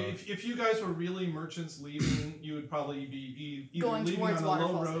 Yeah, I mean, Road. if you guys were really merchants leaving, you would probably be either Going leaving towards on the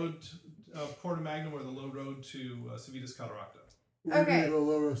low Waterfall road, Porta Magnum, or the low road to Civitas Cataracta. Okay.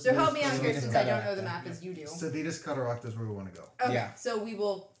 So help me out here Civitas since I don't know Cataracta. the map as you do. Civitas Cataracta is where we want to go. Okay, Yeah. so we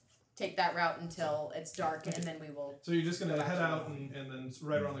will take that route until it's dark, and then we will. So you're just going Go to back head to out and then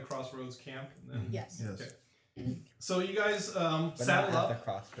right around the crossroads camp. And then, Yes. Yes. Okay. So you guys But saddle not at the up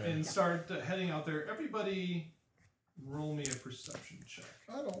crossroads. and start heading out there. Everybody, roll me a perception check.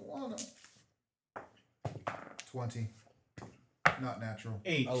 I don't want to. 20. Not natural.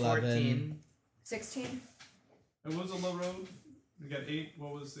 8. 14. 16. And what was the low road? You got 8.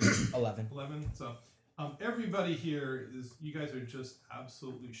 What was it? 11. 11. So everybody here is, you guys are just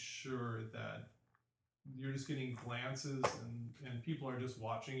absolutely sure that you're just getting glances and people are just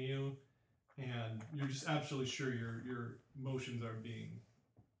watching you, and you're just absolutely sure your motions are being,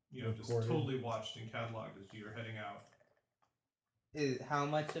 just Recorded. totally watched and cataloged as you're heading out. How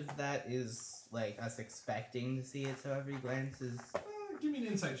much of that is like us expecting to see it? So every glance is. Give me an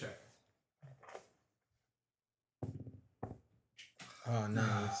insight check. Oh,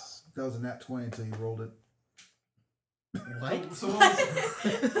 nice. That was a nat 20 until you rolled it. What? So what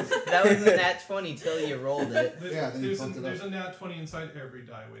was That was a nat 20 till you rolled it. Yeah, then you there's bumped it there's up. a nat 20 inside every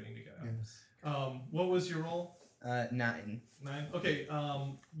die waiting to get out. Yes. What was your roll? 9. 9. Okay.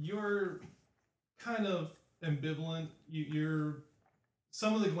 You're kind of ambivalent. You're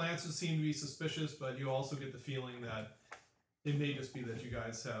some of the glances seem to be suspicious, but you also get the feeling that it may just be that you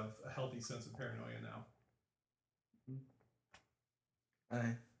guys have a healthy sense of paranoia now.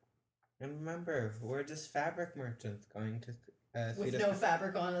 And remember, we're just fabric merchants going to With Civitas- no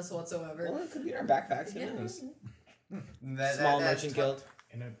fabric on us whatsoever. Well, it could be in our backpacks. Who Yeah. knows? That- Small that's merchant t- guild.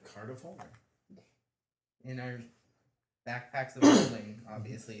 In a cart of holding. In our backpacks of holding,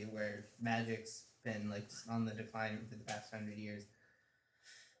 obviously, where magic's been like on the decline for the past 100 years.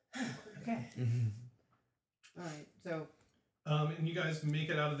 Okay. Alright, so. And you guys make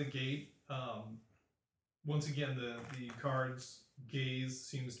it out of the gate. Once again, the guard's gaze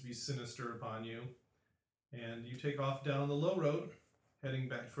seems to be sinister upon you, and you take off down the low road, heading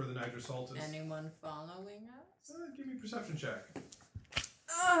back for the Niger Saltus. Anyone following us? Give me a perception check.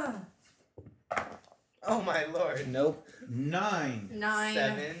 Ah! Oh my lord. Nope. 9. 9.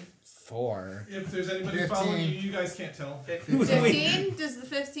 7. 4. If there's anybody 15. following you, you guys can't tell. 15? Does the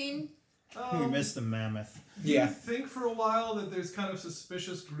 15? We missed the mammoth. You think for a while that there's kind of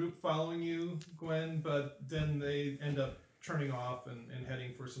suspicious group following you, Gwen, but then they end up turning off and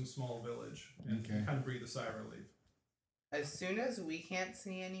heading for some small village and Okay. kind of breathe a sigh of relief. As soon as we can't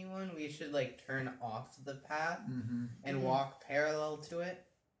see anyone, we should like turn off the path Mm-hmm. and Mhm. walk parallel to it.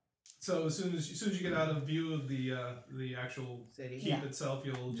 So as soon as you get out of view of the actual City. keep Yeah. itself,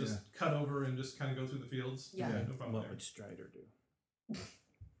 you'll just cut over and just kind of go through the fields. Yeah. No problem What there. would Strider do?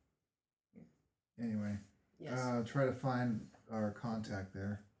 Anyway, Yes. try to find our contact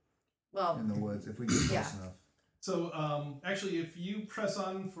there Well, in the woods if we get close Yeah. enough. So actually, if you press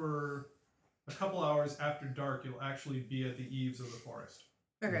on for a couple hours after dark, you'll actually be at the eaves of the forest.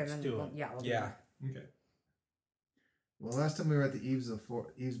 okay, let's then do we'll, it. yeah, we'll do Yeah. that. Okay. Well, last time we were at the eaves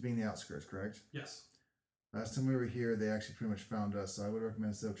eaves being the outskirts, correct? Yes. Last time we were here, they actually pretty much found us. So I would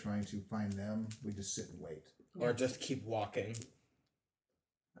recommend instead of trying to find them, we just sit and wait. Or just keep walking.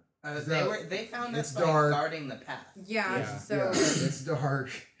 They found It's us like dark. guarding the path. Yeah. Yeah. So Yeah, it's dark.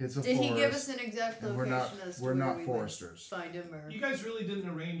 It's a did forest. he give us an exact and location as to we're where not we foresters. would find him? Or You guys really didn't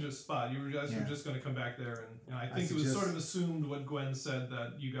arrange a spot. You guys were Yeah. just going to come back there, and I I think it was suggest- sort of assumed what Gwen said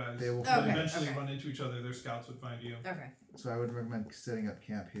that you guys They will would Okay, eventually okay. run into each other. Their scouts would find you. okay. So I would recommend setting up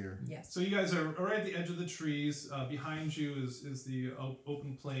camp here. Yes. So you guys are right at the edge of the trees. Behind you is the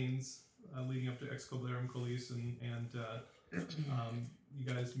open plains leading up to Excalibarium Colis, and you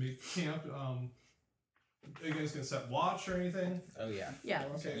guys make camp. Are you guys gonna set watch or anything? Oh yeah. Yeah.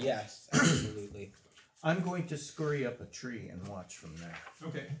 We'll Okay. Yes, absolutely. I'm going to scurry up a tree and watch from there.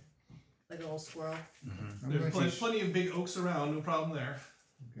 Okay. Like a little squirrel. I'm There's going to plenty of big oaks around. No problem there.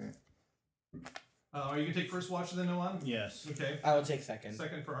 Okay. Are you gonna take first watch then, Noan? Yes. Okay. I will take second,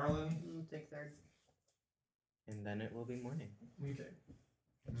 Second for Arlen. We'll take third. and then it will be morning. Okay.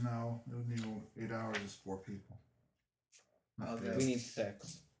 No, it would need 8 hours is 4 people. I'll Not do bad. We need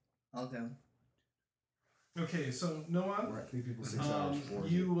 6. I'll go. Okay. So Noan, We're at 3 people, 6 hours. 4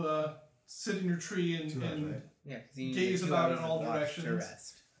 is you sit in your tree 2 hours, and right? Yeah, because you need Gaze 2 about hours in of all watch directions. to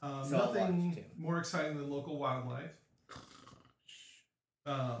rest. So I'll nothing watch too. more exciting than local wildlife.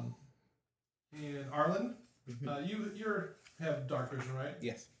 And Arlen, you have dark vision, right?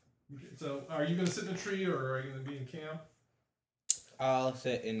 Yes. Okay, so are you going to sit in a tree or are you going to be in camp? I'll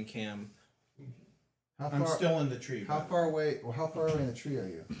sit in camp. How I'm far? still in the tree. How but far away? Well, how far away in the tree are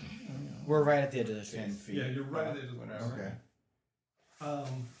you? We're right at the edge of the 10 tree. feet. Yeah, you're right at the edge of the whatever.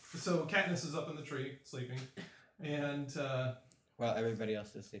 forest. Okay. So Katniss is up in the tree sleeping, and While everybody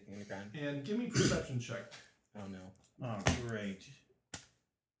else is sleeping on the ground. give me a perception check. Oh no. Oh, great.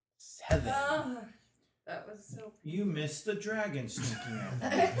 7. That was so. You missed the dragon sneaking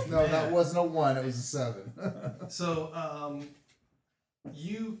up. No, that wasn't a 1. It was a 7. So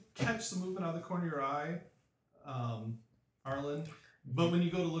you catch the movement out of the corner of your eye, Arlen, but when you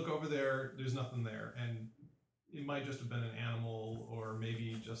go to look over there, there's nothing there, and it might just have been an animal or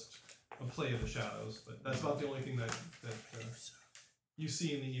maybe just a play of the shadows. But that's about the only thing that you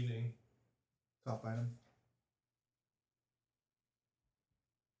see in the evening. Top item.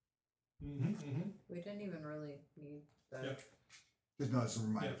 We didn't even really need that. Yep. Just no, it's a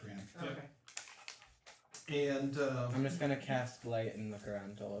reminder Yeah. for him. Okay. And I'm just gonna cast light and look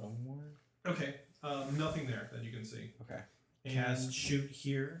around a little more. okay, nothing there that you can see. Okay. And Cast shoot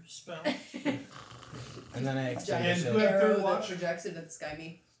here spell. And then I Giant And extinguish who it. had third arrow that watch? projects into the sky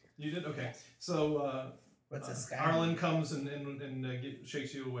me. you did okay. So What's a sky? Arlen comes and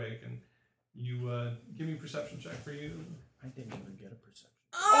shakes you awake, and you give me a perception check for you. I didn't even get a perception.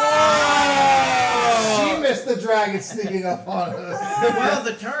 She missed the dragon sneaking up on us. Well,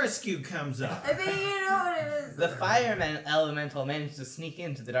 the Tarasque comes up. I think you know what it is. The fireman elemental managed to sneak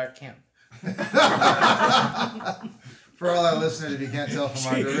into the dark camp. For all our listeners, if you can't tell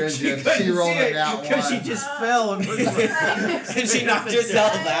from our derision, she couldn't rolled see it it out because she one. just fell and was like, And she knocked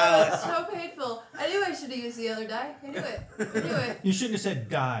herself out. It's so painful. I knew I should have used the other die. I knew it. I knew it. You shouldn't have said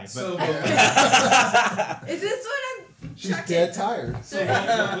die, but So Is this what I'm She's checking? dead tired. so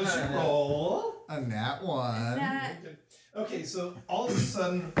what was your roll? A nat 1. That. Okay, so all of a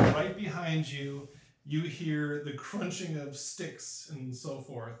sudden, right behind you, you hear the crunching of sticks and so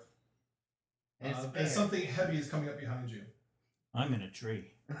forth. And it's a As bear. something heavy is coming up behind you. I'm in a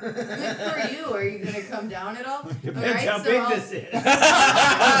tree. Good for you. Are you gonna come down at all? Depends Alright, how so big I'll- this is.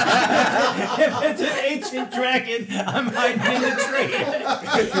 If it's an ancient dragon, I'm hiding in the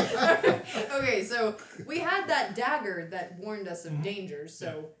tree. Okay, so we had that dagger that warned us of danger.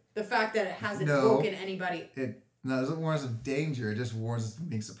 So the fact that it hasn't No. woken anybody. No, it doesn't warn us of danger. It just warns us of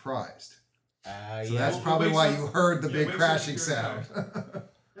being surprised. So Yeah. that's Well, probably wakes why up- you heard the yeah, big wakes up crashing your sound.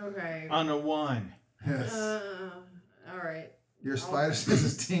 Okay. On a 1. Yes. All right. Your spider sense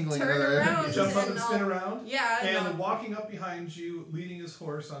is tingling. Turn in other around. areas. Jump up And and spin I'll- around. Yeah. And no. walking up behind you, leading his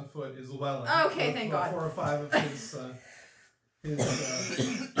horse on foot, is Llewellyn. Okay, with, thank 4 God. or 5 of his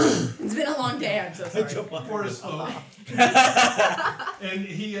It's been a long day. I'm so sorry. forest folk. And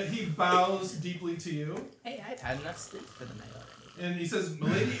he bows deeply to you, Hey, I've had enough sleep for the night already. and he says,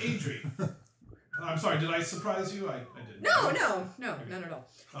 "Milady Adri." I'm sorry, did I surprise you? I didn't. No, none at all.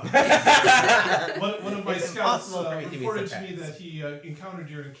 One of my It's scouts impossible for me to be reported to me surprised. that he encountered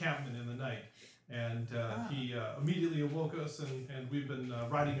your encampment in the night, and he immediately awoke us, and we've been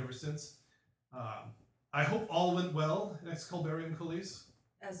riding ever since. I hope all went well in Excalibarium Colis.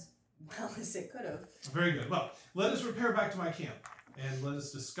 As well as it could have. Very good. Well, let us repair back to my camp, and let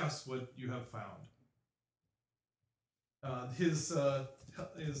us discuss what you have found. His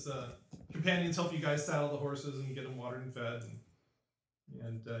companions help you guys saddle the horses and get them watered and fed,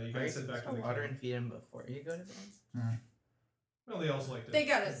 and you guys head back to the water camp. and feed him before you go to bed. Well, they also like to. They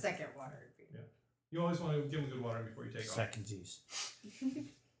got a second water. You always want to give them good water before you take off. Secondsies.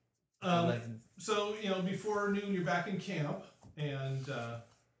 So, before noon, you're back in camp, and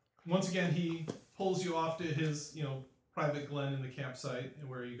once again, he pulls you off to his, private glen in the campsite,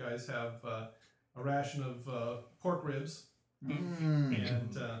 where you guys have a ration of pork ribs,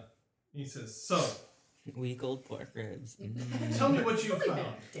 and he says, "So, Week old pork ribs. tell me what you Only been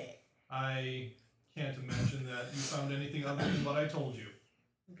found." a day. I can't imagine that you found anything other than what I told you.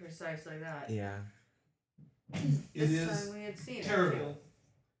 Precisely that. Yeah. It This is time we had seen terrible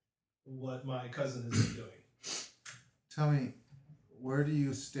what my cousin has been doing. Tell me, where do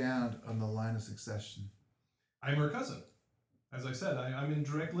you stand on the line of succession? I'm her cousin. As I said, I'm in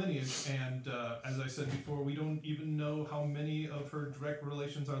direct lineage, and as I said before, we don't even know how many of her direct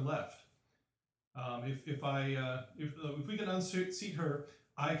relations are left. If we can unseat her,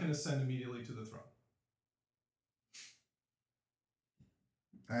 I can ascend immediately to the throne.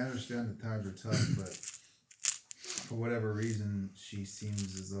 I understand the times are tough, but for whatever reason, she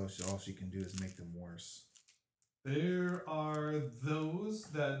seems as though all she can do is make them worse. There are those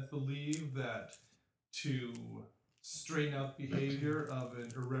that believe that to straighten out the behavior of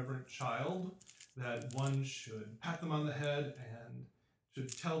an irreverent child, that one should pat them on the head and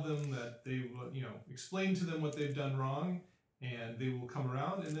should tell them that they will, explain to them what they've done wrong, and they will come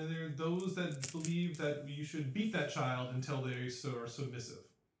around. And then there are those that believe that you should beat that child until they are submissive.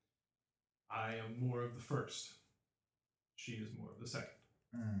 I am more of the first. She is more of the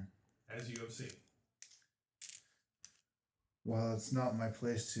second, as you have seen. Well, it's not my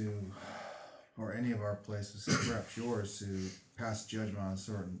place to, or any of our places, perhaps yours, to pass judgment on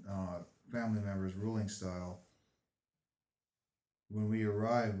certain family members' ruling style. When we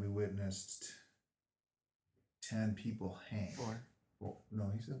arrived, we witnessed 10 people hang. 4. No,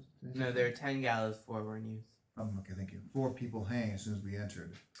 he said. No, there are 10 gallows, 4 were in use. Okay, thank you. 4 people hang as soon as we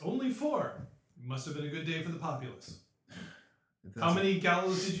entered. Only 4. Must have been a good day for the populace. If How that's many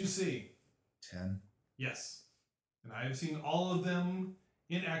gallows did you see? 10. Yes. And I have seen all of them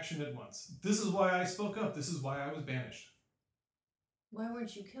in action at once. This is why I spoke up. This is why I was banished. Why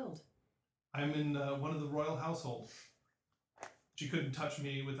weren't you killed? I'm in one of the royal household. She couldn't touch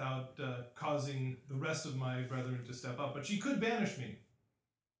me without causing the rest of my brethren to step up, but she could banish me.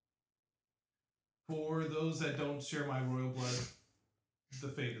 For those that don't share my royal blood, the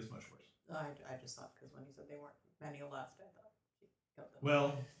fate is much worse. I just thought because when he said they weren't many left, I thought she killed them.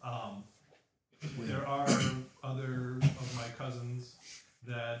 Well, there are other of my cousins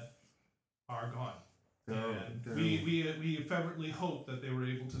that are gone. And we fervently hope that they were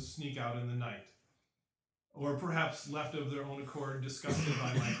able to sneak out in the night. Or perhaps left of their own accord, disgusted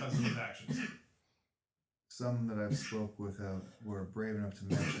by my cousin's actions. Some that I've spoke with were brave enough to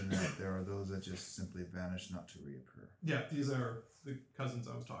mention that there are those that just simply vanish not to reappear. Yeah, these are the cousins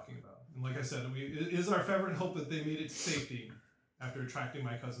I was talking about. And like I said, it is our fervent hope that they made it to safety after attracting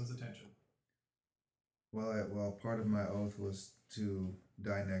my cousin's attention. Well, part of my oath was to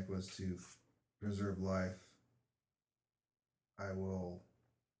Dyneck was to preserve life. I will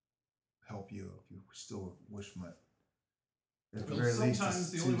help you if you still wish my. At the Well, very least,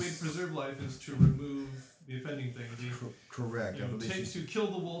 sometimes the only way to preserve life is to remove the offending thing. Correct. I It believe takes to kill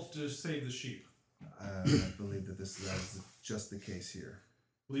the wolf to save the sheep. I believe that that is just the case here.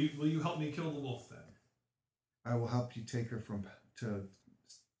 Will you help me kill the wolf then? I will help you take her to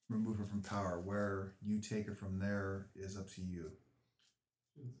remove her from power. Where you take her from there is up to you.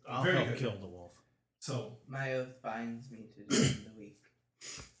 I'll Very help good. kill the wolf. So My oath binds me to do it in the week.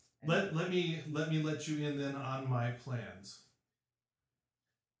 let me let you in then on my plans.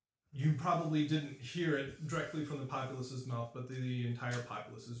 You probably didn't hear it directly from the populace's mouth, but the entire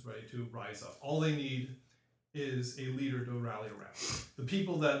populace is ready to rise up. All they need is a leader to rally around. The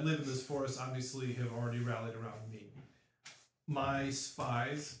people that live in this forest obviously have already rallied around me. My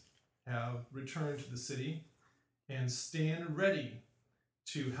spies have returned to the city and stand ready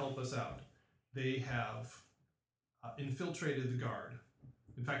to help us out. They have infiltrated the guard.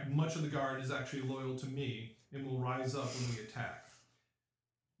 In fact, much of the guard is actually loyal to me and will rise up when we attack.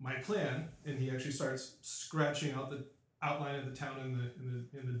 My plan, and he actually starts scratching out the outline of the town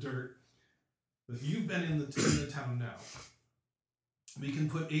in the dirt. But you've been in the town now. We can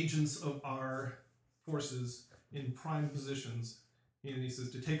put agents of our forces in prime positions, and he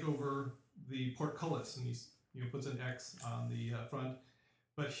says to take over the portcullis, and he puts an X on the front.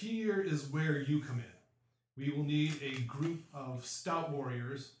 But here is where you come in. We will need a group of stout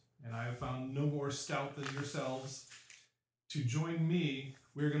warriors, and I have found no more stout than yourselves, to join me.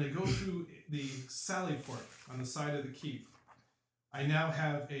 We're going to go through the sally port on the side of the keep. I now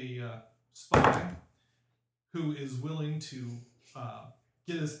have a spy who is willing to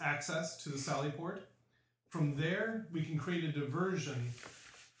get us access to the Sally Port. From there, we can create a diversion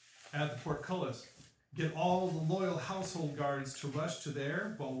at the portcullis. Get all the loyal household guards to rush to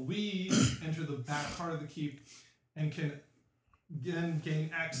there while we enter the back part of the keep and can then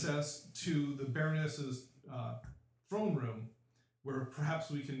gain access to the Baroness's throne room, where perhaps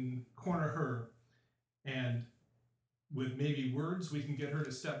we can corner her, and with maybe words we can get her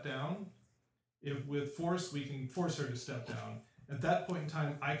to step down. If with force we can force her to step down. At that point in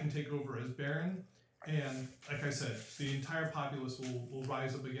time, I can take over as Baron, and like I said, the entire populace will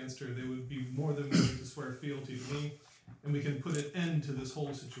rise up against her. They would be more than willing to swear fealty to me, and we can put an end to this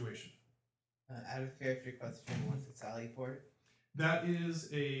whole situation. Out of character question, what's the Sally Port? That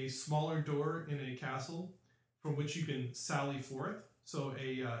is a smaller door in a castle from which you can sally forth. So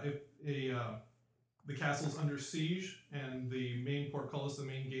if the castle's under siege and the main portcullis, the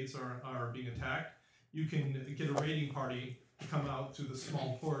main gates are being attacked, you can get a raiding party to come out through the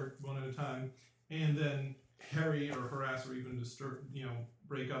small port one at a time, and then harry or harass or even disturb,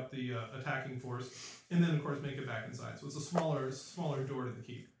 break up the attacking force, and then of course make it back inside. So it's a smaller door to the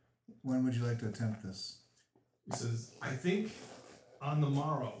keep. When would you like to attempt this? He says, I think on the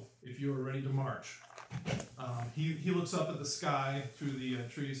morrow, if you are ready to march. He looks up at the sky through the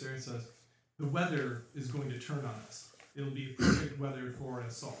trees there and says, the weather is going to turn on us. It'll be perfect weather for an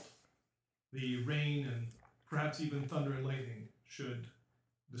assault. The rain and perhaps even thunder and lightning should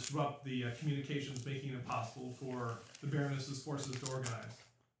disrupt the communications, making it impossible for the Baroness's forces to organize.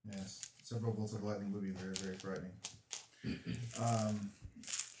 Yes, several bolts of lightning would be very, very frightening.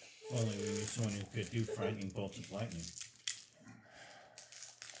 Only we need someone who could do frightening bolts of lightning.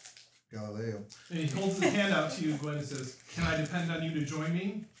 Galileo. And he holds his hand out to you, Gwen, and says, can I depend on you to join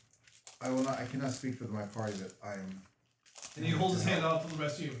me? I will not. I cannot speak for my party, but I am. And he holds his hand out to the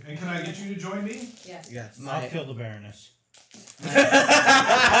rest of you. And can I get you to join me? Yes. Yes. I'll kill the Baroness.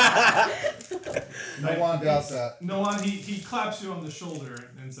 No one doubts that. No one, he claps you on the shoulder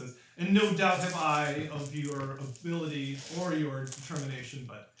and says, and no doubt have I of your ability or your determination,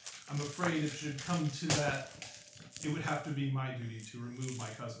 but I'm afraid if it should come to that, it would have to be my duty to remove my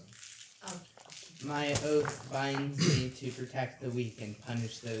cousin. My oath binds me to protect the weak and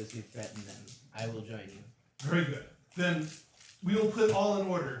punish those who threaten them. I will join you. Very good. Then we will put all in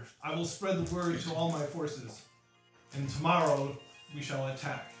order. I will spread the word to all my forces. And tomorrow we shall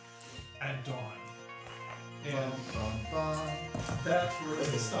attack at dawn. And that's where we're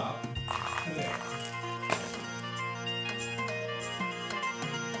going to stop today.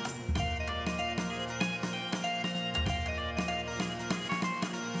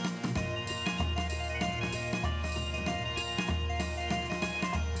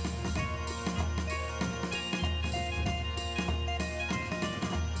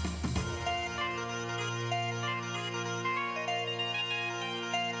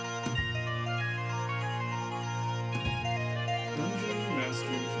 Dungeon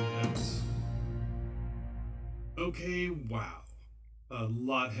Master's Notes. Okay, wow. A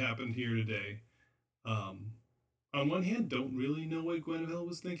lot happened here today. On one hand, don't really know what Gwenville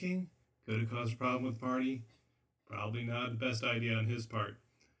was thinking. Could have caused a problem with the party. Probably not the best idea on his part.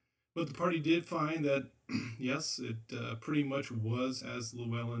 But the party did find that, yes, it pretty much was as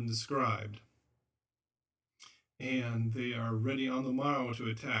Llewellyn described. And they are ready on the morrow to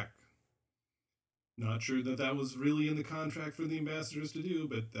attack. Not sure that that was really in the contract for the ambassadors to do,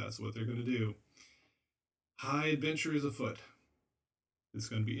 but that's what they're going to do. High adventure is afoot. It's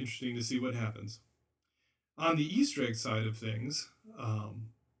going to be interesting to see what happens. On the Easter egg side of things,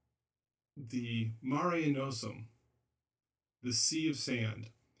 the Mare Nostrum, the Sea of Sand.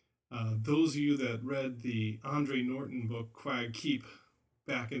 Those of you that read the Andre Norton book, Quag Keep,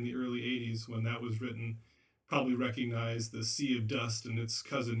 back in the early 80s when that was written, probably recognize the Sea of Dust and its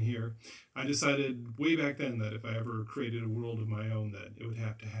cousin here. I decided way back then that if I ever created a world of my own, that it would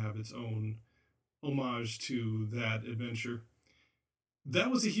have to have its own homage to that adventure.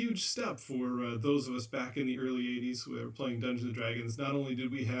 That was a huge step for those of us back in the early 80s who were playing Dungeons & Dragons. Not only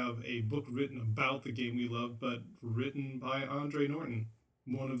did we have a book written about the game we loved, but written by Andre Norton,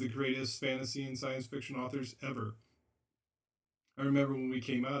 one of the greatest fantasy and science fiction authors ever. I remember when we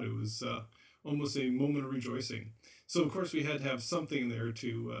came out, it was almost a moment of rejoicing. So, of course, we had to have something there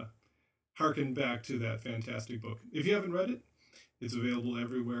to harken back to that fantastic book. If you haven't read it, it's available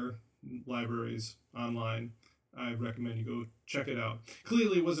everywhere, libraries, online. I recommend you go check it out.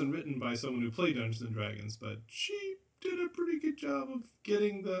 Clearly, it wasn't written by someone who played Dungeons & Dragons, but she did a pretty good job of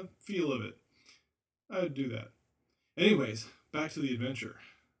getting the feel of it. I'd do that. Anyways, back to the adventure.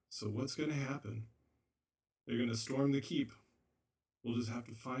 So what's going to happen? They're going to storm the keep. We'll just have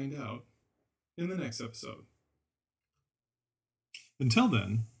to find out in the next episode. Until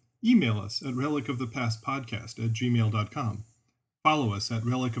then, email us at relicofthepastpodcast@gmail.com. Follow us at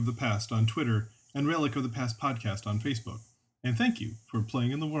Relic of the Past on Twitter and Relic of the Past Podcast on Facebook. And thank you for playing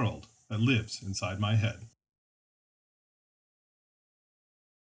in the world that lives inside my head.